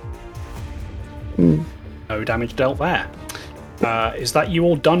 No damage dealt there. Is that you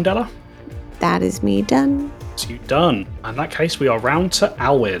all done, Della? That is me done. It's you done. In that case, we are round to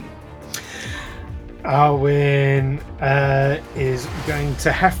Alwyn. Arwen is going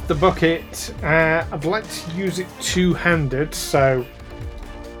to heft the bucket. I'd like to use it two-handed, so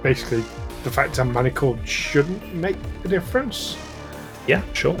basically the fact I'm manacled shouldn't make a difference. Yeah,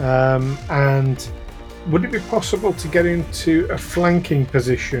 sure. And would it be possible to get into a flanking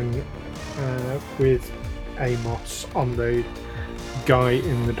position with Amos on the guy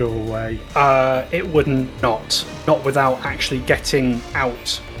in the doorway? It would not without actually getting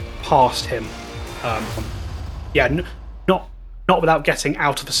out past him. Not without getting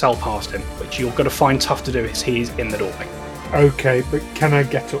out of the cell past him, which you're going to find tough to do as he's in the doorway. Okay, but can I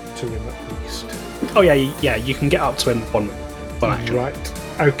get up to him at least? Oh yeah, you can get up to him one action. Right.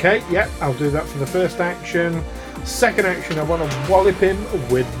 Okay, yeah, I'll do that for the first action. Second action, I want to wallop him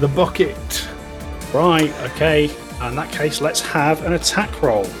with the bucket. Right, okay. In that case, let's have an attack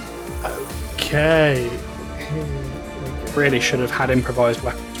roll. Okay. Really should have had improvised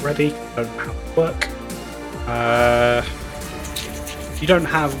weapons ready. Don't know how they work. You don't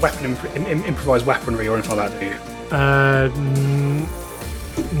have improvised weaponry or anything like that, do you?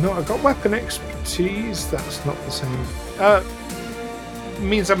 No, I've got weapon expertise. That's not the same.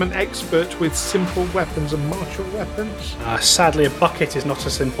 Means I'm an expert with simple weapons and martial weapons. Sadly, a bucket is not a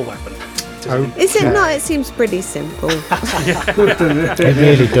simple weapon. Is it not? It seems pretty simple. It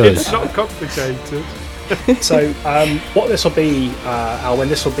really does. It's not complicated. So, what this will be, Alwyn,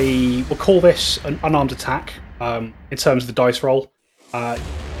 this will be, we'll call this an unarmed attack in terms of the dice roll.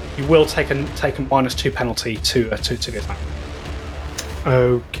 You will take a -2 penalty to the attack.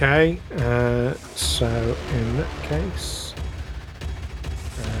 Okay, so in that case.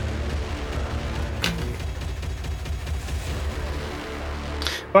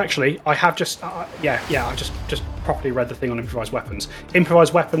 Well, actually, I have just, I just properly read the thing on improvised weapons.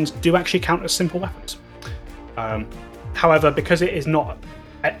 Improvised weapons do actually count as simple weapons. However, because it is not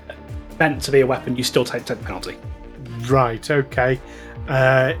meant to be a weapon, you still take the penalty. Right, okay.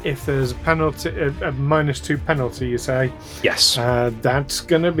 If there's a penalty, a -2 penalty, you say? Yes. That's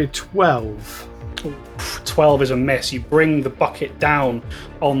going to be 12. 12 is a miss. You bring the bucket down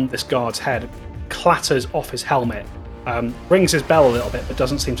on this guard's head, clatters off his helmet, rings his bell a little bit, but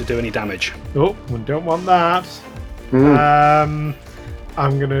doesn't seem to do any damage. Oh, we don't want that.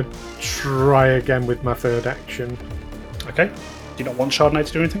 I'm going to try again with my third action. Okay. Do you not want Chardonnay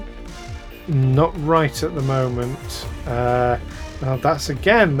to do anything? Not right at the moment. That's a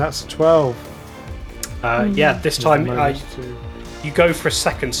 12. Yeah, this time -2. you go for a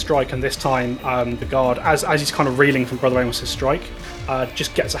second strike, and this time the guard, as he's kind of reeling from Brother Amos's strike,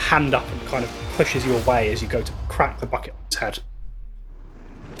 just gets a hand up and kind of pushes you away as you go to crack the bucket on its head.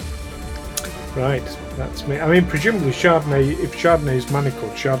 Right, that's me. I mean, presumably Chardonnay, if Chardonnay's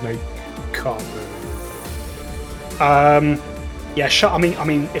manacled, Chardonnay can't move. Yeah, I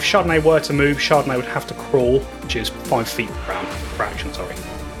mean, if Chardonnay were to move, Chardonnay would have to crawl, which is 5 feet per action. Sorry.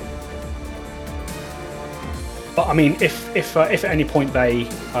 But I mean, if at any point they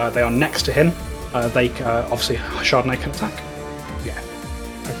are next to him, they obviously Chardonnay can attack. Yeah.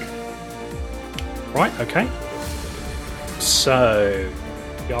 Okay. Right. Okay. So,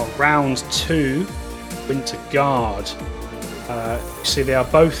 we are round 2. Winter Guard. You see, they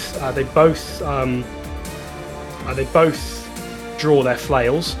both draw their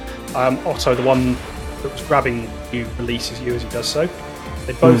flails. Otto, the one that was grabbing you, releases you as he does so.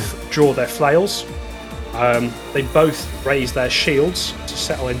 They both draw their flails. They both raise their shields to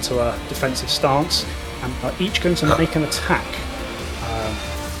settle into a defensive stance, and are each going to make an attack.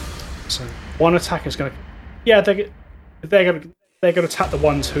 So one attack is going to, they're going to attack the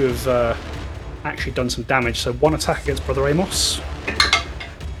ones who have actually done some damage. So one attack against Brother Amos.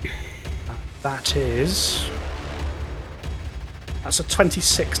 That's a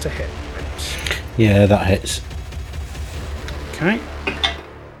 26 to hit. Yeah, that hits. Okay.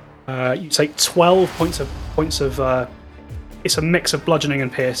 You take 12 points of. It's a mix of bludgeoning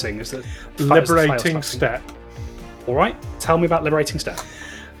and piercing. Is the Liberating Step. All right. Tell me about Liberating Step.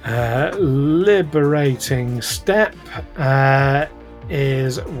 Liberating Step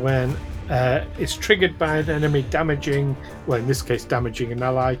is when it's triggered by an enemy damaging, well, in this case, damaging an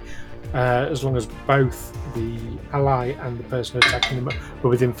ally. As long as both the ally and the person attacking them are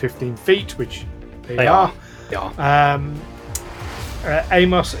within 15 feet, which they are. They are.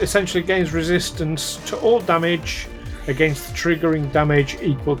 Amos essentially gains resistance to all damage against the triggering damage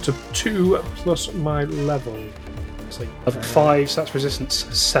equal to 2 plus my level. So level 5, so that's resistance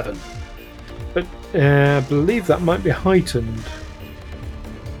 7. But I believe that might be heightened.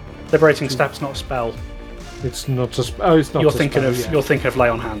 Liberating Step's not a spell. It's not a spell. Oh, it's not. You're thinking of Lay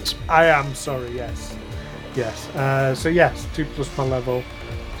on Hands. I am sorry. Yes. So yes, 2 plus my level.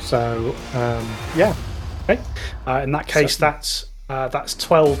 So, yeah. Okay. In that case, that's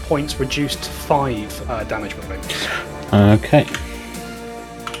 12 points reduced to 5 damage with wounds. Okay.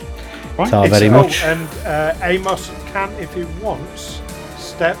 Right. So very much. And Amos can, if he wants,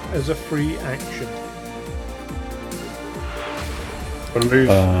 step as a free action. Want to move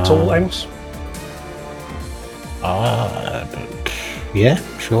at all, Amos? Yeah,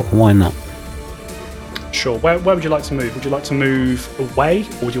 sure. Why not? Sure. Where would you like to move? Would you like to move away,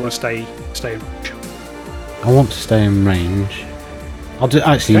 or would you want to stay in range? I want to stay in range. I'll do.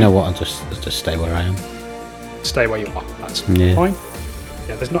 Actually, Okay. you know what? I'll just stay where I am. Stay where you are. That's Yeah. fine.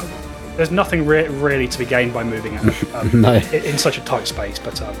 Yeah. There's nothing really to be gained by moving out No. in such a tight space,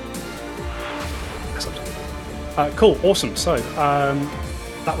 but that's up to you. Cool. Awesome. So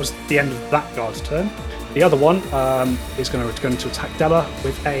that was the end of that guard's turn. The other one is going to attack Della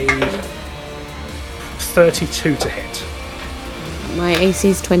with a 32 to hit. My AC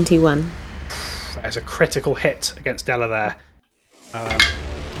is 21. There's a critical hit against Della there.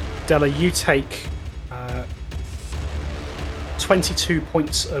 Della, you take 22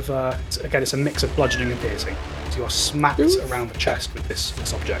 points of... again, it's a mix of bludgeoning and piercing. So you are smacked around the chest with this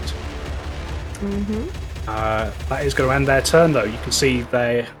object. That is going to end their turn, though. You can see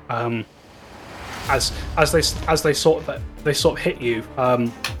they... As they sort of hit you,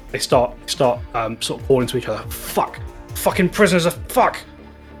 they start sort of calling to each other. Fuck! Fucking prisoners! Fuck!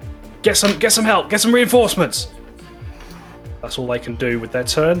 Get some help! Get some reinforcements! That's all they can do with their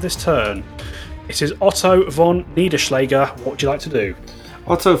turn. This turn, it is Otto von Niederschläger. What would you like to do?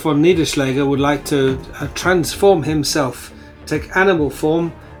 Otto von Niederschläger would like to transform himself, take animal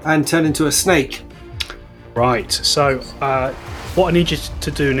form, and turn into a snake. Right. So, what I need you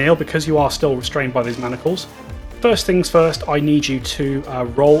to do, Neil, because you are still restrained by these manacles. First things first, I need you to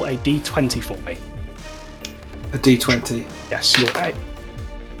roll a d20 for me. A d20. Yes, you're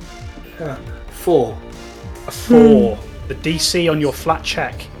 4. a 4. The DC on your flat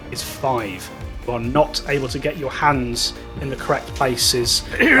check is 5. You are not able to get your hands in the correct places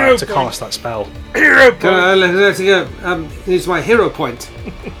to cast that spell. Hero Can I let it go? Use my hero point.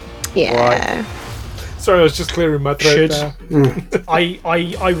 Yeah. Sorry, I was just clearing my throat Should there.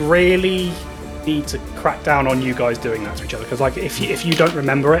 I really need to crack down on you guys doing that to each other, because like if you don't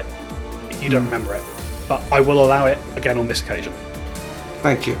remember it, you don't remember it. But I will allow it again on this occasion.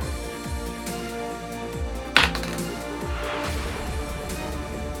 Thank you.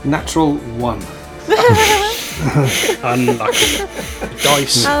 Natural 1. Unlucky. The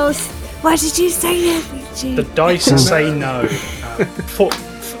dice. Oh, why did you say that, Richie? The dice say no.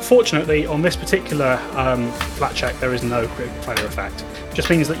 Fortunately, on this particular flat check, there is no critical failure effect. It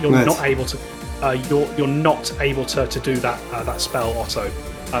just means that you're Right. not able to. You're not able to do that spell, Otto.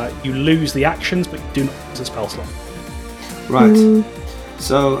 You lose the actions, but you do not lose the spell slot. Right.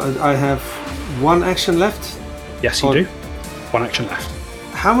 So I have 1 action left. Yes, you do. 1 action left.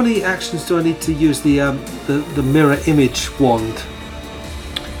 How many actions do I need to use the mirror image wand?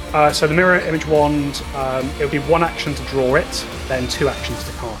 So the mirror image wand, it would be 1 action to draw it, then 2 actions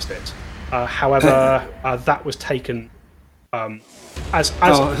to cast it. However, that was taken as So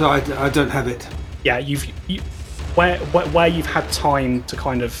I don't have it. yeah. Where you've had time to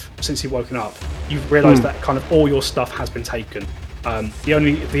kind of since you've woken up, you've realised that kind of all your stuff has been taken. The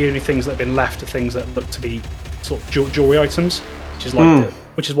only things that have been left are things that look to be sort of jewelry items, which is like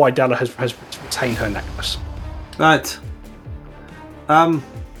which is why Della has retained her necklace. Right. I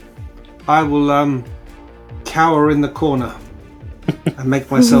will cower in the corner and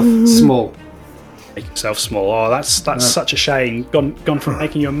make myself small. Make yourself small. Oh, that's such a shame. Gone from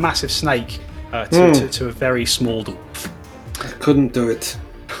making you a massive snake to a very small dwarf. I couldn't do it.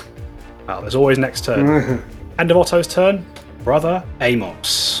 Well, there's always next turn. End of Otto's turn. Brother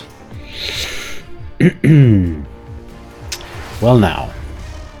Amos. Well, now,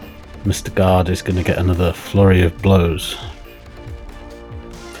 Mr. Guard is going to get another flurry of blows.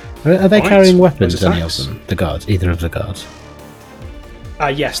 Are they Right. carrying weapons, Those any of attacks? them? The guards? Either of the guards?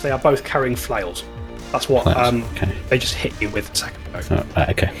 Yes, they are both carrying flails. That's what Flails, okay. they just hit you with a second ago. Oh, right,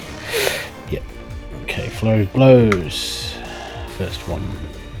 okay. Yep. Okay, flurry of blows. First one,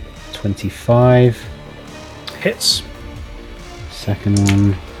 25. Hits. Second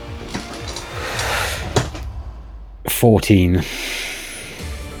one, 14.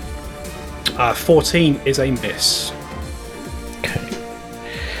 14 is a miss. Okay.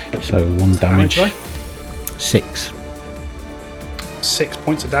 So 1 damage. Damage, 6. 6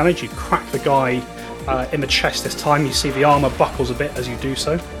 points of damage. You crack the guy in the chest this time. You see the armour buckles a bit as you do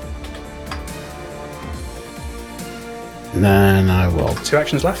so. Then I will. 2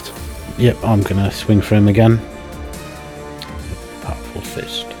 actions left. Yep, I'm going to swing for him again. Powerful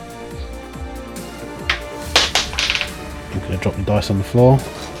fist. I'm going to drop the dice on the floor.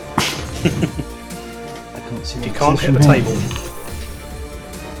 I can't see You can't hit the table.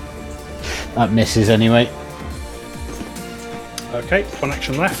 That misses anyway. Okay, one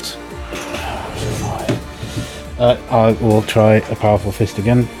action left. I will try a powerful fist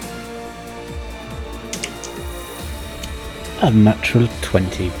again. A natural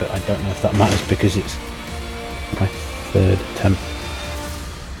 20, but I don't know if that matters because it's my third attempt.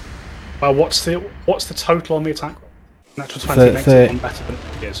 Well, what's the total on the attack roll? Natural 20 makes it one better than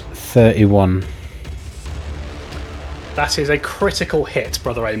it is. 31. That is a critical hit,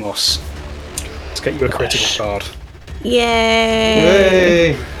 Brother Amos. Let's get you a critical card.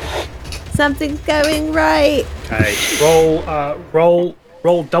 Yay! Yay! Something's going right. Okay, roll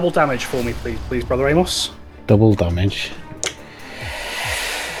double damage for me, please, Brother Amos. Double damage.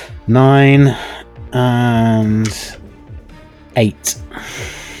 9 and 8.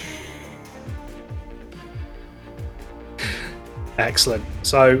 Excellent.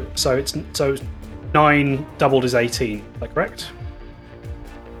 So it's 9 doubled is 18. Is that correct?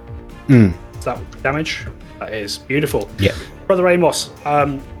 Mm. Is that damage? That is beautiful. Yeah. Brother Amos.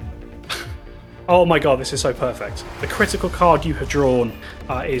 Oh my god, this is so perfect. The critical card you have drawn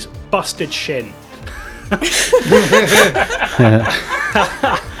is Busted Shin.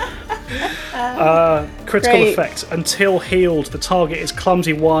 Critical Great. effect. Until healed, the target is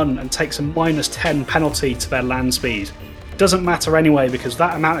clumsy 1 and takes a -10 penalty to their land speed. Doesn't matter anyway because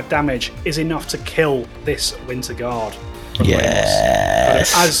that amount of damage is enough to kill this Winter Guard.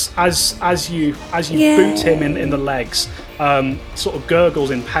 Yes. As you Yeah. boot him in the legs, sort of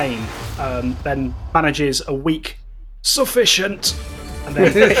gurgles in pain, then manages a weak sufficient, and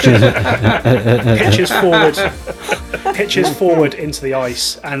then pitches forward into the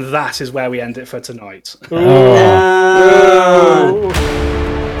ice, and that is where we end it for tonight.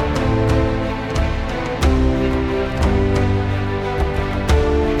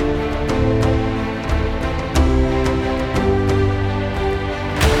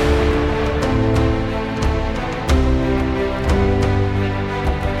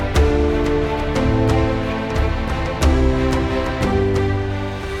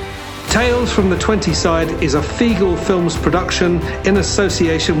 Tales from the 20 Side is a Feagle Films production in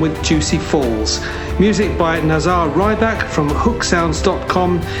association with Juicy Falls. Music by Nazar Ryback from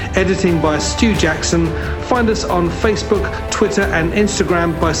hooksounds.com. Editing by Stu Jackson. Find us on Facebook, Twitter and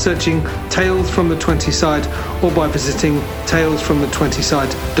Instagram by searching Tales from the 20 Side or by visiting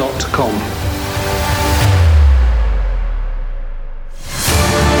talesfromthe20side.com.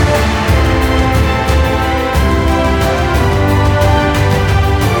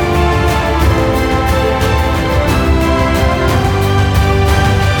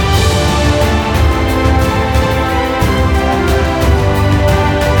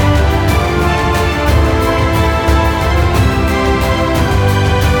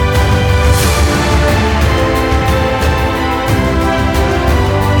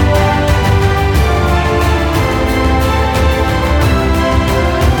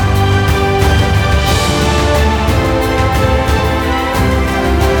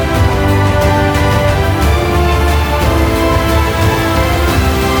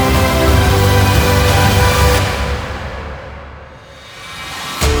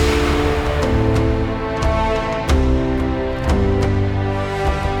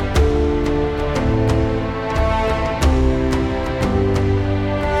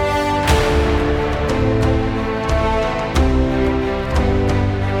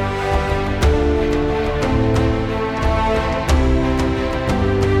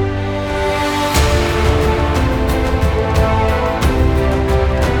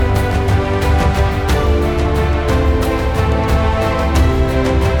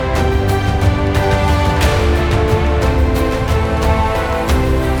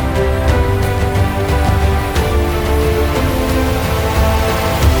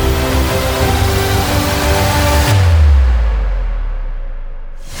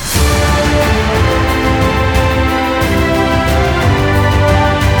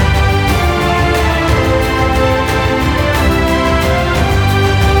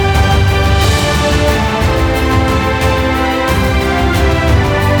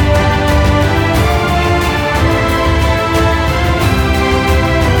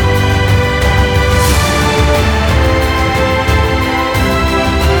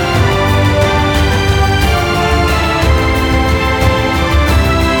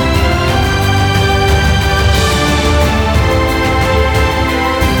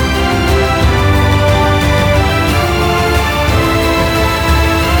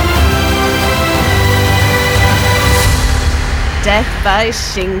 by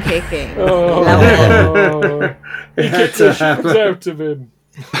shin kicking. Oh, he kicked the shit out of him.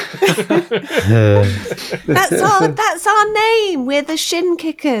 That's our name. We're the shin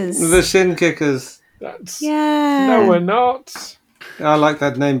kickers. The shin kickers. That's Yeah. no, we're not. I like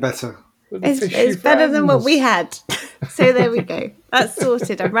that name better. We're the fishy It's better than what friends. we had. So there we go. That's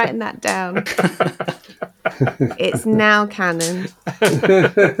sorted. I'm writing that down. It's now canon.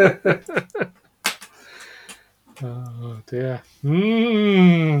 Oh dear.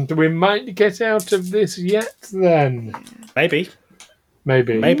 We might get out of this yet. Then Maybe.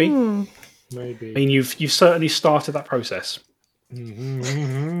 maybe. I Maybe. mean, you've certainly started that process.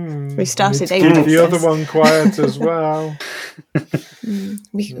 We started Keep the process. other one quiet as well.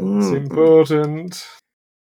 It's important.